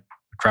technical, like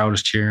the crowd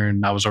was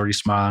cheering. I was already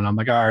smiling. I'm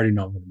like, I already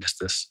know I'm going to miss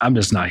this. I'm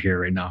just not here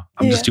right now.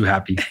 I'm just too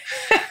happy.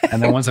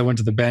 And then once I went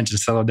to the bench and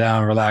settled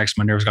down, relaxed,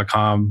 my nerves got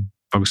calm,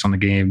 focused on the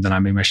game, then I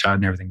made my shot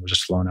and everything was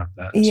just flowing after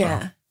that.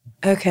 Yeah.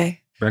 So,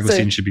 okay. Regular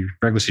season should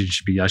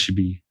be, I should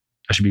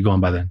be going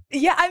by then.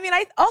 Yeah, I mean,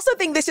 I also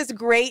think this is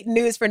great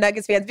news for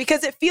Nuggets fans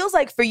because it feels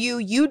like for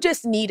you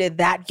just needed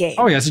that game.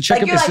 Oh yeah, it's to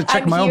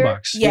check my own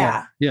box.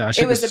 Yeah.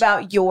 It was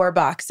about your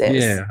boxes.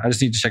 Yeah, I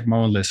just need to check my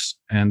own list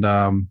and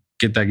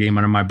get that game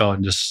under my belt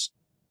and just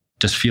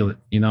feel it,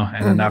 And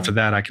then after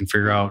that, I can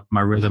figure out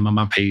my rhythm and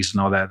my pace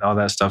and all that. All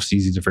that stuff's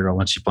easy to figure out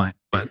once you play.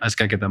 But I just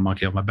got to get that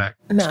monkey off my back.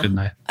 It's good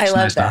night. I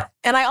love that.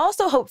 And I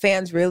also hope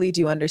fans really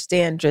do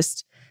understand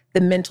just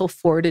the mental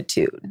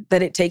fortitude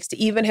that it takes to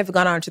even have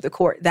gone onto the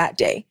court that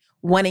day,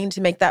 wanting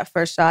to make that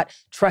first shot,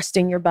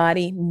 trusting your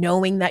body,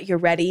 knowing that you're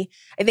ready.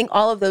 I think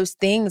all of those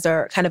things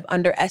are kind of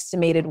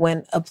underestimated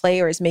when a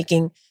player is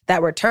making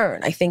that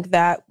return. I think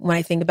that when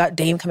I think about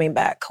Dame coming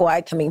back,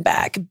 Kawhi coming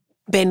back,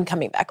 Ben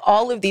coming back,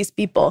 all of these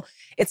people,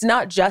 it's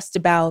not just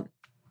about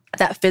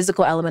that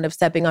physical element of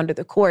stepping onto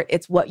the court.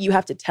 It's what you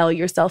have to tell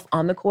yourself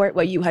on the court,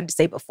 what you had to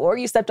say before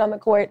you stepped on the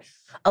court.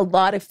 A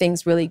lot of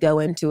things really go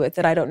into it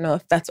that I don't know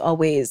if that's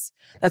always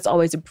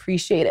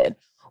appreciated.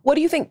 What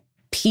do you think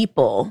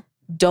people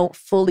don't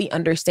fully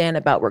understand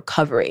about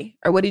recovery?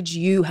 Or what did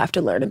you have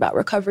to learn about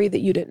recovery that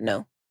you didn't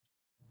know?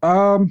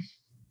 I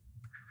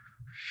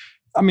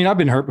mean, I've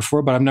been hurt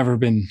before, but I've never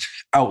been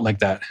out like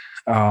that.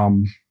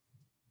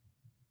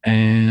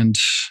 And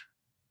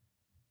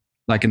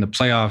like in the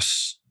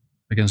playoffs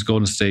against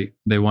Golden State,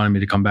 they wanted me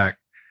to come back.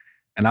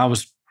 And I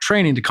was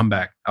training to come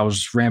back. I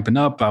was ramping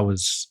up. I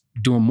was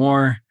doing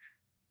more.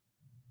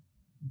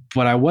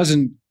 But I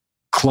wasn't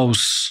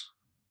close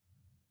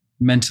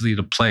mentally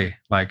to play.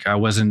 Like I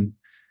wasn't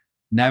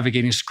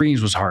navigating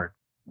screens was hard.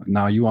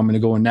 Now you want me to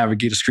go and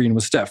navigate a screen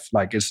with Steph.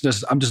 Like it's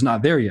just, I'm just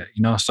not there yet,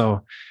 you know?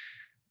 So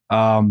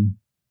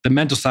the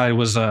mental side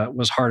was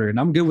harder. And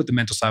I'm good with the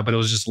mental side, but it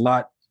was just a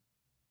lot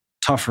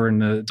tougher in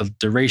the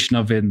duration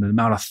of it and the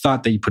amount of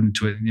thought that you put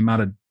into it and the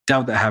amount of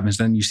doubt that happens.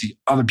 Then you see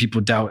other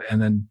people doubt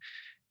and then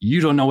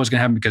you don't know what's going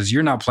to happen because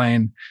you're not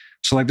playing.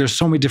 So like there's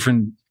so many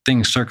different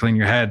things circling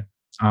your head.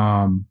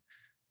 I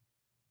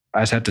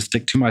just had to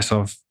stick to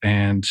myself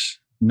and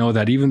know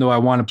that even though I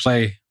want to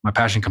play, my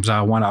passion comes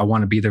out. I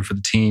want to be there for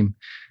the team.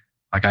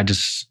 Like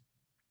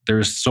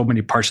there's so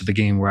many parts of the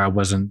game where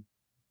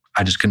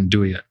I just couldn't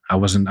do it yet. I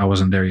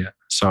wasn't there yet.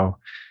 So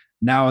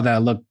now that I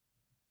look,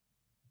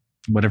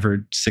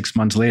 whatever, 6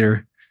 months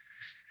later,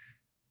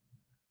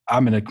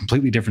 I'm in a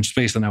completely different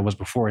space than I was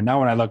before. And now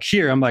when I look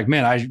here, I'm like,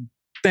 man,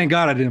 thank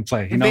God I didn't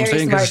play. You know what I'm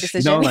saying? Because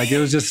you know, like it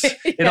was just,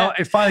 yeah.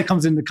 It finally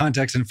comes into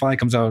context and finally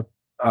comes out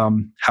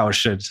how it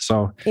should.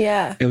 So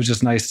yeah, it was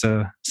just nice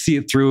to see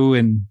it through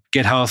and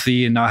get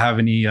healthy and not have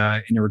any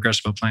regrets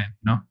about playing,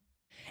 you know?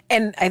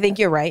 And I think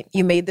you're right.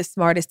 You made the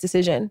smartest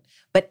decision.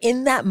 But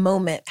in that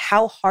moment,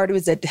 how hard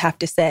was it to have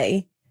to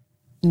say,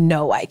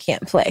 no, I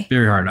can't play?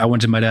 Very hard. I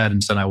went to my dad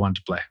and said I wanted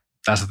to play.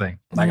 That's the thing.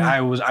 Like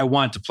I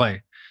wanted to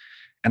play.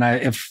 And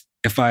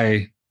if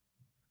I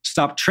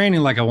stopped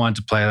training like I wanted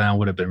to play, then I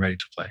would have been ready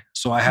to play.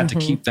 So I had to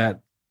keep that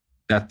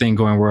thing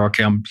going where,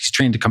 okay, he's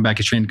trained to come back.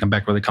 He's trained to come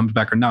back. Whether he comes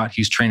back or not,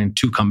 he's training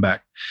to come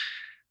back.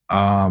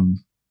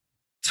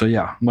 So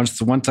yeah,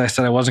 once I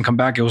said I wasn't come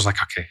back, it was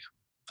like, okay,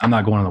 I'm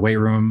not going in the weight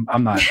room.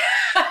 I'm not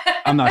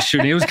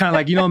shooting. It was kind of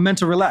like,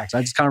 mental relax.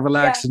 I just kind of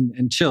relaxed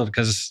and chilled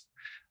because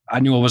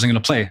I knew I wasn't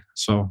going to play.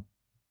 So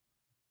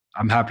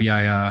I'm happy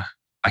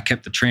I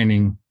kept the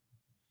training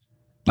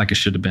like it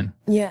should have been.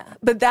 Yeah.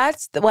 But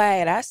that's why I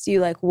had asked you,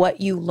 like, what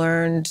you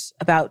learned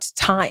about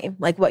time,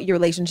 like what your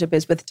relationship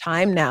is with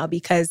time now,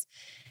 because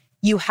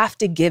you have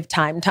to give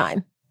time,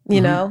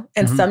 you know?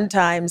 And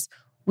sometimes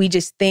we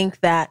just think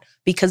that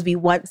because we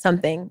want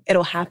something,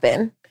 it'll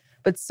happen.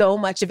 But so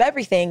much of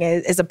everything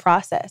is a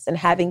process and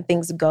having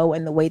things go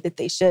in the way that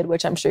they should,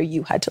 which I'm sure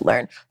you had to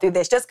learn through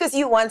this. Just because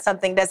you want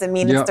something doesn't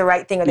mean it's the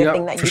right thing or the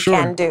thing that you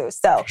can do.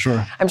 So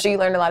I'm sure you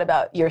learned a lot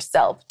about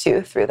yourself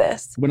too through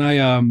this.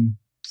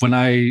 When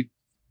I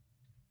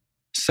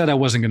said I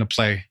wasn't going to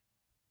play,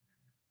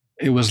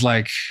 it was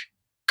like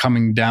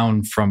coming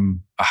down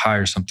from a high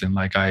or something.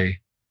 Like I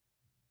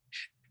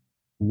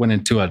went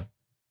into a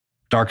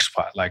dark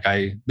spot. Like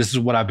this is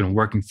what I've been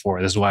working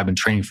for. This is what I've been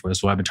training for. This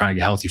is what I've been trying to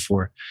get healthy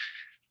for.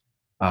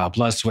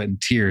 Blood, sweat,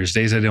 and tears.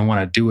 Days I didn't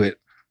want to do it.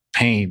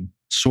 Pain,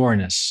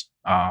 soreness,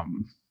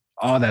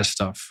 all that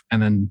stuff.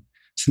 And then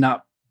to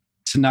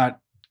not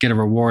get a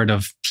reward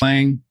of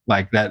playing,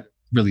 like that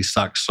really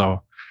sucks.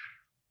 So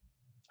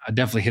I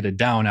definitely hit it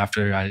down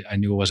after I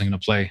knew I wasn't going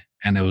to play.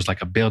 And it was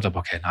like a build-up.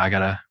 Okay, now I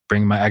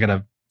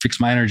gotta fix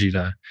my energy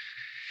to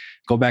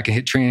go back and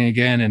hit training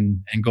again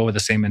and go with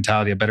the same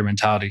mentality, a better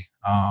mentality.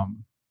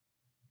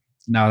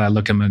 Now that I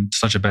look, I'm in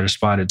such a better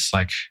spot. It's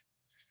like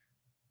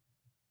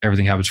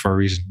everything happens for a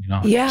reason, you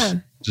know? Yeah.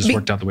 Just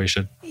worked out the way it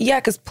should. Yeah,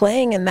 because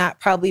playing in that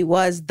probably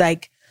was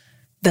like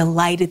the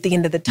light at the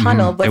end of the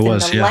tunnel, but then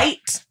the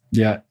light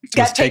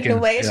got taken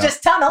away. It's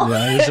just tunnel.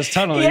 Yeah, it's just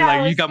tunnel.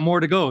 Like you got more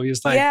to go.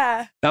 It's like,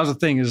 that was the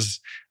thing is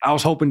I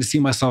was hoping to see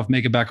myself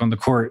make it back on the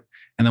court.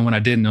 And then when I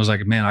didn't, it was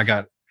like, man, I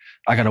got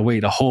to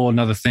wait a whole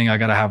another thing. I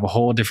got to have a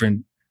whole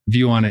different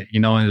view on it, you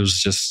know? And it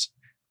was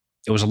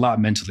a lot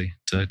mentally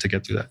to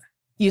get through that.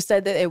 You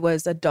said that it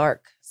was a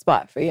dark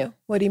spot for you.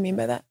 What do you mean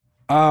by that?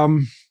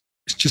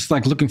 It's just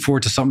like looking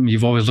forward to something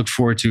you've always looked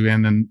forward to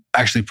and then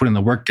actually putting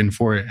the work in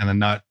for it and then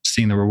not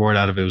seeing the reward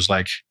out of it. It was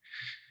like,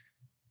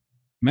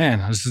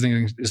 man,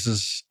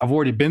 I've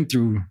already been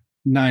through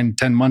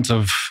 9-10 months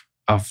of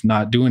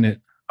not doing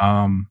it.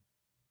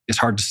 It's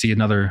hard to see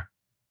another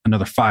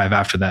 5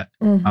 after that.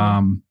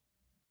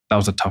 That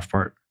was a tough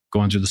part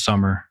going through the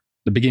summer,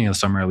 the beginning of the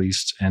summer at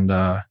least, and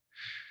not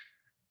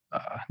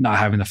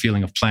having the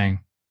feeling of playing.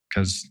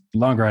 because the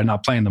longer I'm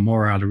not playing, the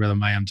more out of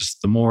rhythm I am.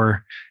 Just the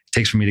more it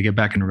takes for me to get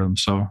back into rhythm.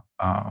 So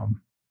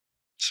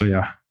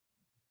yeah.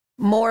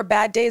 More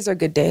bad days or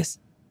good days?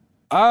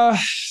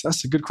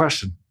 That's a good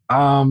question.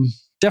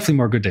 Definitely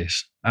more good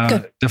days.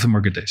 Definitely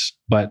more good days.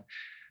 But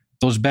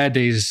those bad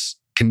days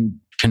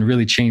can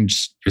really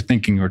change your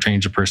thinking or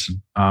change a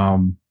person.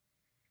 I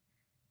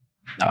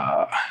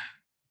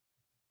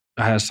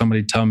had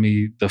somebody tell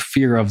me the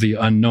fear of the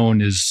unknown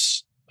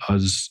is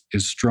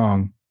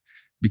strong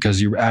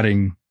because you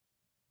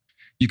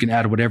can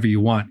add whatever you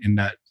want in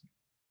that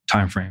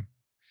time frame.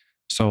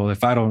 So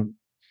if I didn't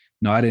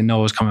know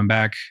I was coming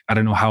back. I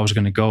didn't know how I was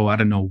going to go. I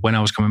didn't know when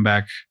I was coming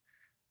back.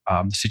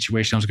 The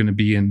situation I was going to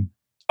be in,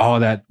 all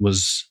that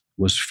was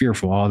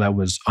fearful. All that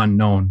was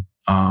unknown.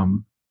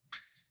 And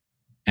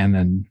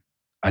then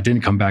I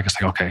didn't come back. It's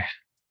like, okay,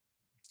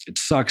 it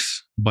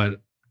sucks,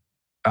 but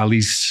at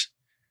least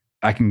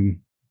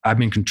I'm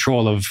in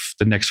control of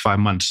the next 5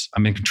 months.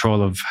 I'm in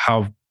control of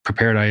how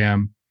prepared I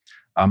am,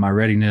 my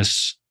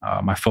readiness,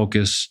 my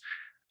focus.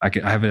 I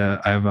have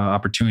an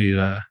opportunity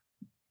to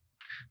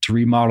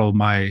remodel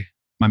my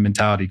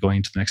mentality going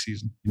into the next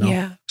season.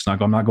 Yeah.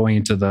 I'm not going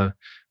into the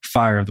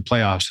fire of the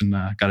playoffs and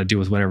got to deal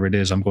with whatever it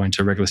is. I'm going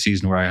to a regular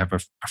season where I have a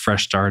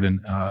fresh start and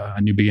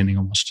a new beginning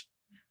almost.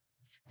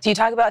 So you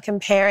talk about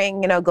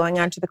comparing, going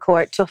onto the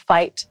court to a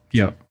fight.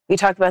 Yeah. You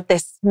talk about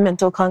this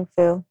mental kung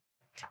fu.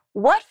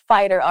 What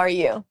fighter are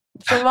you?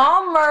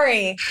 Jamal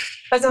Murray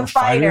was a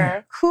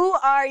fighter. Who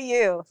are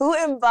you? Who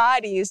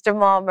embodies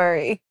Jamal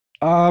Murray?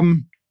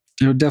 There'll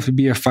definitely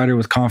be a fighter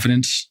with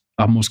confidence,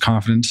 utmost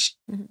confidence,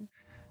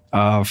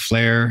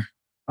 flair,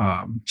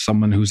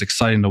 someone who's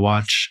exciting to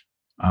watch.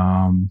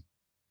 I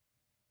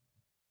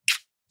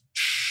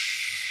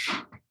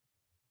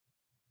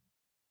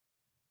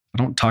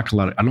don't talk a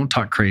lot. I don't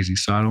talk crazy,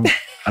 so I don't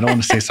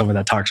want to say someone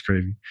that talks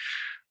crazy.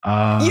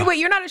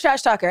 You're not a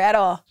trash talker at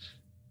all.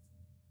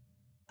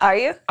 Are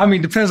you? I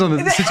mean, depends on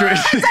the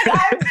situation. It's like,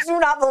 I do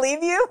not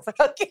believe you.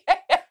 Okay.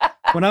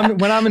 When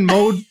I'm in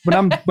mode,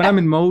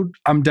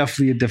 I'm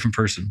definitely a different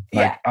person.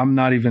 Like I'm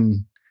not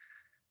even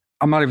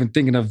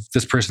thinking of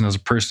this person as a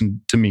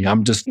person to me.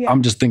 I'm just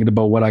thinking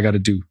about what I got to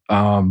do.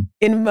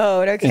 In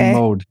mode, okay. In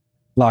mode,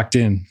 locked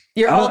in.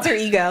 Your alter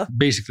ego.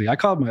 Basically, I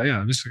got my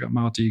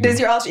alter ego. Does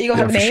your alter ego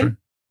have a name? Sure.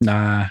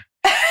 Nah,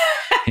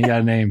 he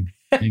got a name.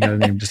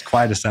 Just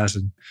Quiet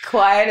Assassin.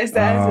 Quiet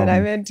Assassin.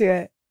 I'm into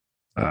it.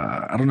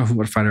 I don't know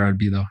what fighter I'd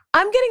be though.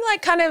 I'm getting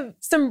like kind of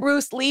some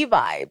Bruce Lee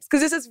vibes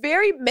because this is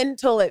very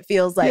mental. It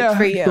feels like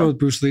for you. Go with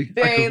Bruce Lee.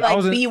 Very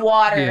be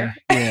water.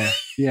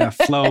 Yeah.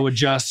 Flow,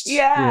 adjust.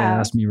 Yeah,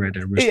 that's me right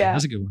there. Bruce Lee.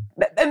 That's a good one.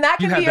 And that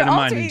could be your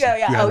alter ego.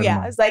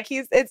 Yeah. It's like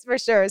it's for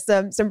sure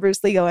some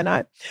Bruce Lee going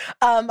on.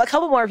 A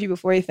couple more of you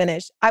before we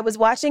finish. I was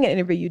watching an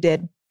interview you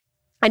did,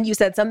 and you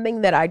said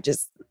something that I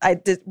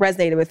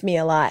resonated with me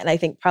a lot, and I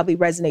think probably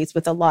resonates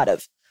with a lot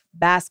of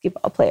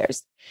basketball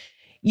players.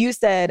 You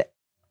said,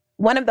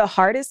 one of the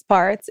hardest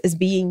parts is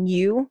being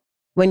you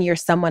when you're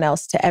someone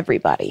else to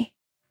everybody.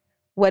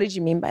 What did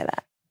you mean by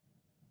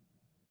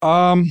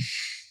that?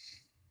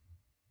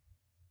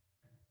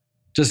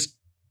 Just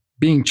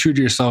being true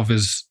to yourself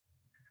is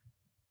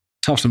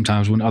tough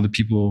sometimes when other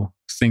people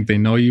think they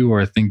know you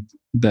or think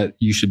that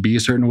you should be a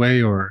certain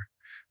way or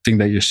think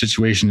that your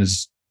situation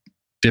is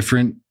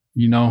different,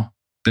 than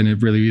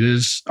it really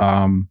is.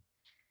 I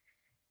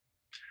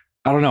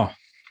don't know.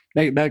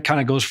 That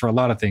kind of goes for a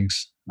lot of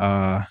things.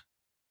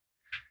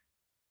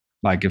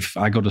 Like if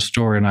I go to the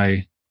store and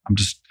I'm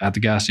just at the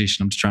gas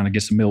station, I'm just trying to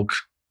get some milk,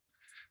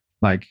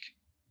 like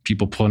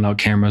people pulling out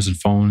cameras and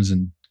phones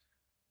and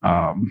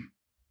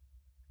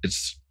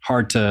it's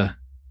hard to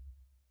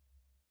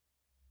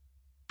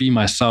be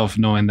myself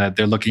knowing that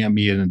they're looking at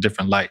me in a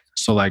different light.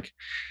 So like,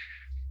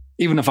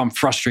 even if I'm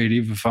frustrated,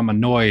 even if I'm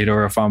annoyed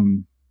or if I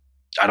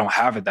don't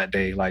have it that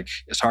day, like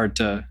it's hard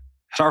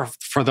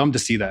for them to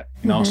see that,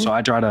 So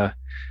I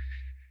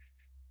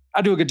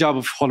do a good job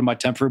of holding my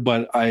temper,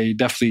 but I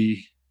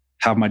definitely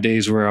have my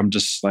days where I'm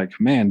just like,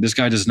 man, this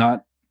guy does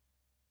not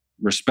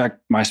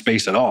respect my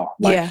space at all.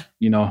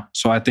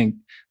 So I think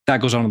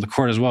that goes on the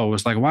court as well.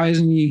 It's like, why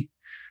isn't he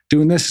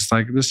doing this? It's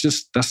like,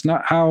 that's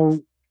not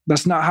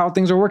how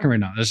things are working right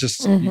now. It's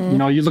just, you're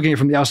looking at it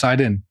from the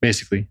outside in,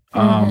 basically.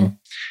 And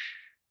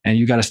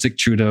you got to stick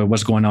true to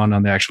what's going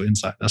on the actual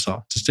inside. That's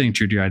all. Just staying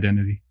true to your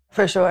identity.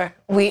 For sure.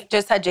 We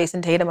just had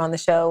Jason Tatum on the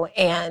show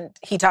and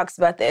he talks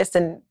about this.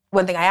 And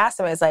one thing I asked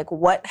him is like,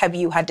 what have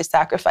you had to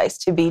sacrifice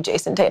to be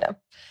Jason Tatum?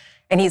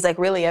 And he's like,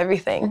 really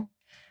everything.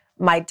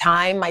 My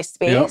time, my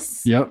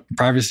space. Yep.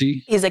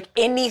 Privacy. He's like,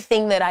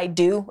 anything that I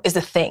do is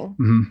a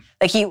thing.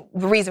 Like the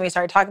reason we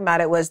started talking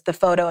about it was the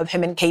photo of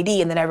him and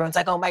KD. And then everyone's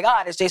like, oh my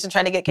God, is Jason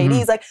trying to get KD?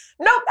 He's like,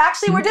 nope,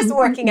 actually we're just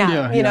working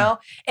out, you know?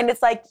 And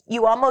it's like,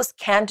 you almost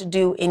can't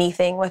do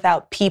anything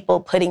without people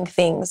putting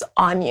things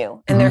on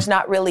you. And there's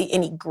not really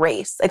any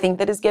grace, I think,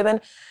 that is given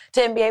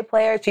to NBA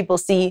players. People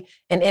see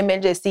an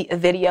image, they see a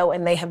video,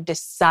 and they have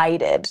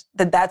decided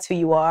that that's who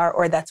you are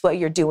or that's what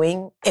you're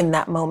doing in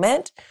that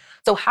moment.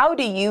 So how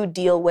do you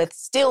deal with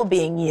still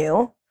being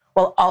you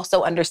while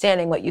also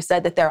understanding what you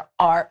said, that there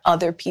are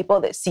other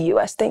people that see you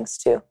as things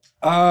too?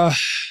 I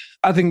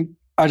think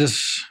I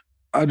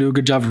do a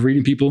good job of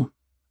reading people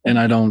and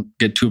I don't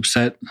get too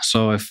upset.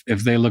 So if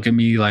they look at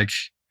me like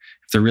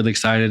if they're really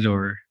excited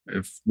or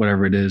if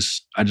whatever it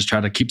is, I just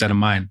try to keep that in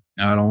mind.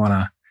 I don't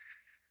want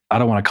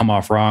to come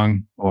off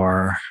wrong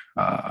or,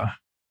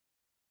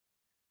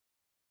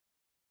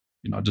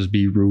 just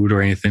be rude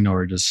or anything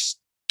or just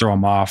throw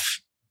them off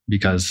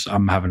because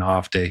I'm having an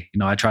off day.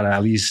 I try to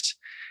at least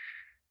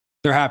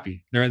they're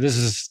happy. This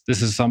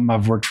is something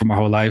I've worked for my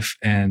whole life.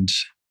 And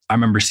I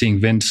remember seeing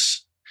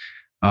Vince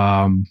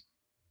as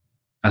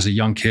a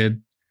young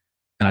kid.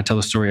 And I tell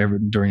the story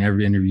during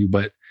every interview,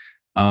 but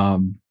I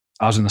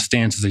was in the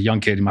stands as a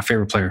young kid and my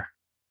favorite player.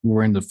 We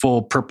were in the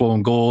full purple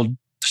and gold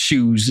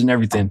shoes and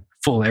everything.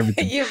 Full of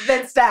everything. You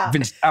Vinced out.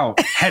 Vinced out.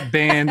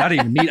 Headband. I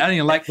didn't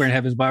even like wearing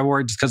headbands, but I wore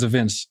it just because of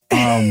Vince.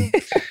 And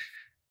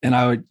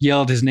I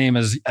yelled his name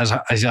as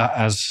hard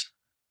as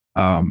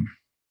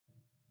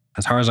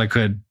I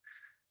could.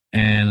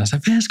 And I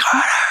said, Vince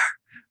Carter.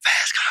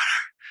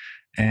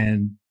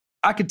 And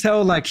I could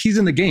tell like he's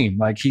in the game.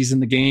 Like he's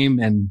in the game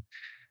and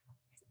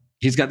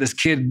he's got this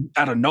kid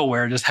out of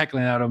nowhere just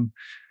heckling at him.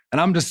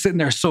 And I'm just sitting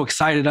there so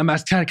excited. I'm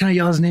asking, can I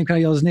yell his name? Can I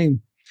yell his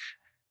name?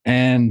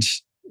 And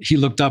he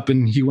looked up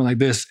and he went like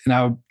this, and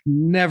I'll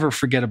never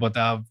forget about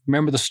that. I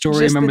remember the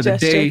story, remember the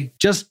day,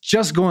 just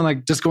going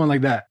like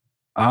that.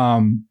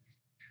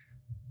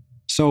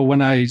 So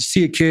when I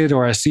see a kid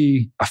or I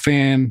see a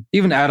fan,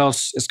 even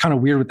adults, it's kind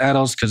of weird with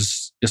adults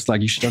because it's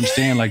like you should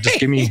understand, like just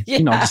give me,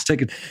 just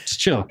take it, just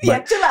chill.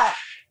 Chill out.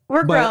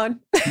 We're grown.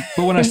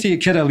 But when I see a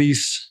kid, at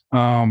least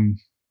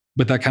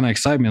with that kind of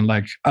excitement,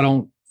 like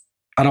I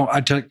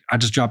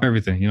just drop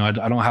everything. I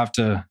don't have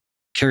to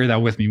carry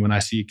that with me when I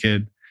see a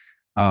kid.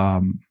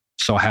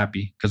 So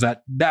happy because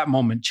that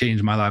moment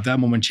changed my life. That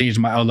moment changed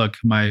my outlook,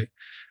 my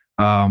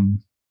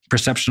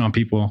perception on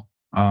people,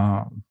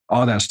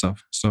 all that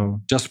stuff. So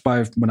just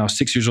by when I was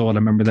 6 years old, I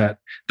remember that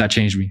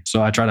changed me.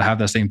 So I try to have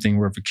that same thing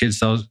where if a kid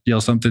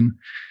yells something,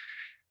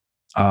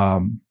 I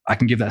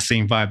can give that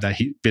same vibe that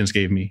Vince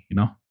gave me,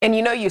 And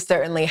you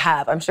certainly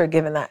have, I'm sure,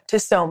 given that to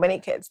so many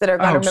kids that are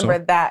going to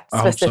remember that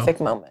specific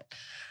moment.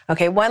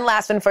 Okay, one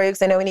last one for you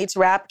because I know we need to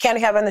wrap. Can't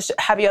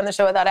have you on the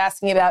show without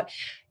asking you about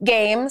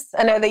games.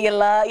 I know that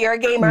you're a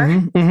gamer.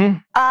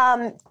 NBA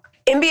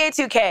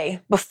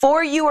 2K,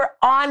 before you were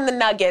on the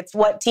Nuggets,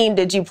 what team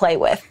did you play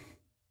with?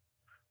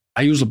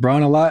 I used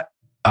LeBron a lot.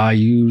 I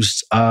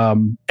used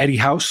Eddie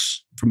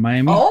House from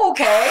Miami. Oh,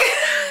 okay.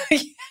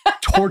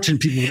 Torching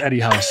people with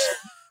Eddie House.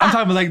 I'm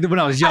talking about like when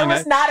I was young. I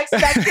was not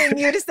expecting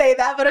you to say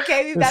that, but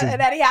okay, we've got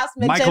an Eddie House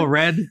mention. Michael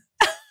Redd.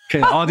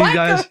 Okay, all these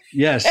guys.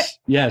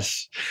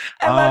 Yes.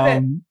 I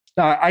love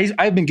it.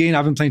 I've been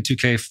playing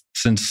 2K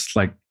since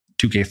like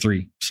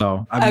 2K3.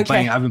 So I've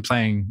been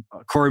playing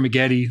Corey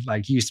Maggette.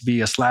 Like he used to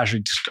be a slasher,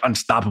 just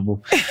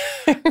unstoppable.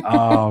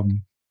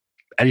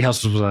 Eddie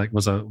House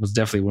was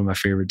definitely one of my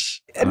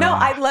favorites. No,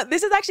 I love.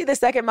 This is actually the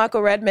second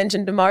Michael Redd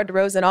mentioned. DeMar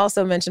DeRozan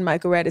also mentioned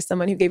Michael Redd as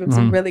someone who gave him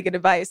some really good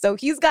advice. So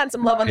he's gotten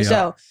some love on the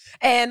show.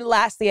 And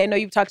lastly, I know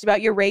you've talked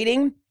about your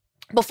rating.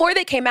 Before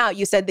they came out,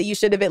 you said that you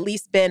should have at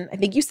least been, I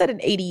think you said an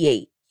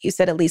 88. You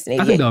said at least an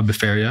 88. I think that would be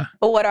fair, yeah.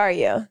 But what are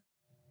you?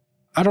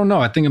 I don't know.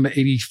 I think I'm at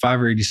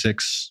 85 or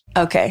 86.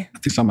 Okay. I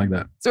think something like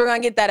that. So we're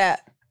going to get that up.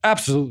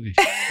 Absolutely.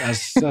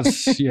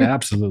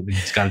 Absolutely.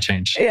 It's got to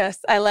change. Yes,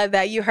 I love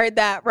that. You heard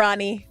that,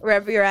 Ronnie,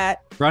 wherever you're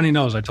at. Ronnie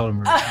knows. I told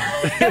him.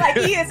 Like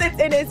he is, it's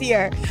in his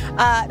ear.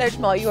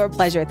 Jamal, you are a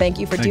pleasure. Thank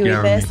you for doing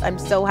this. I'm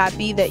so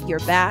happy that you're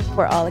back.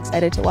 We're all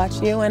excited to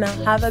watch you and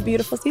have a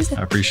beautiful season.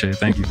 I appreciate it.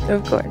 Thank you.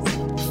 Of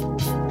course.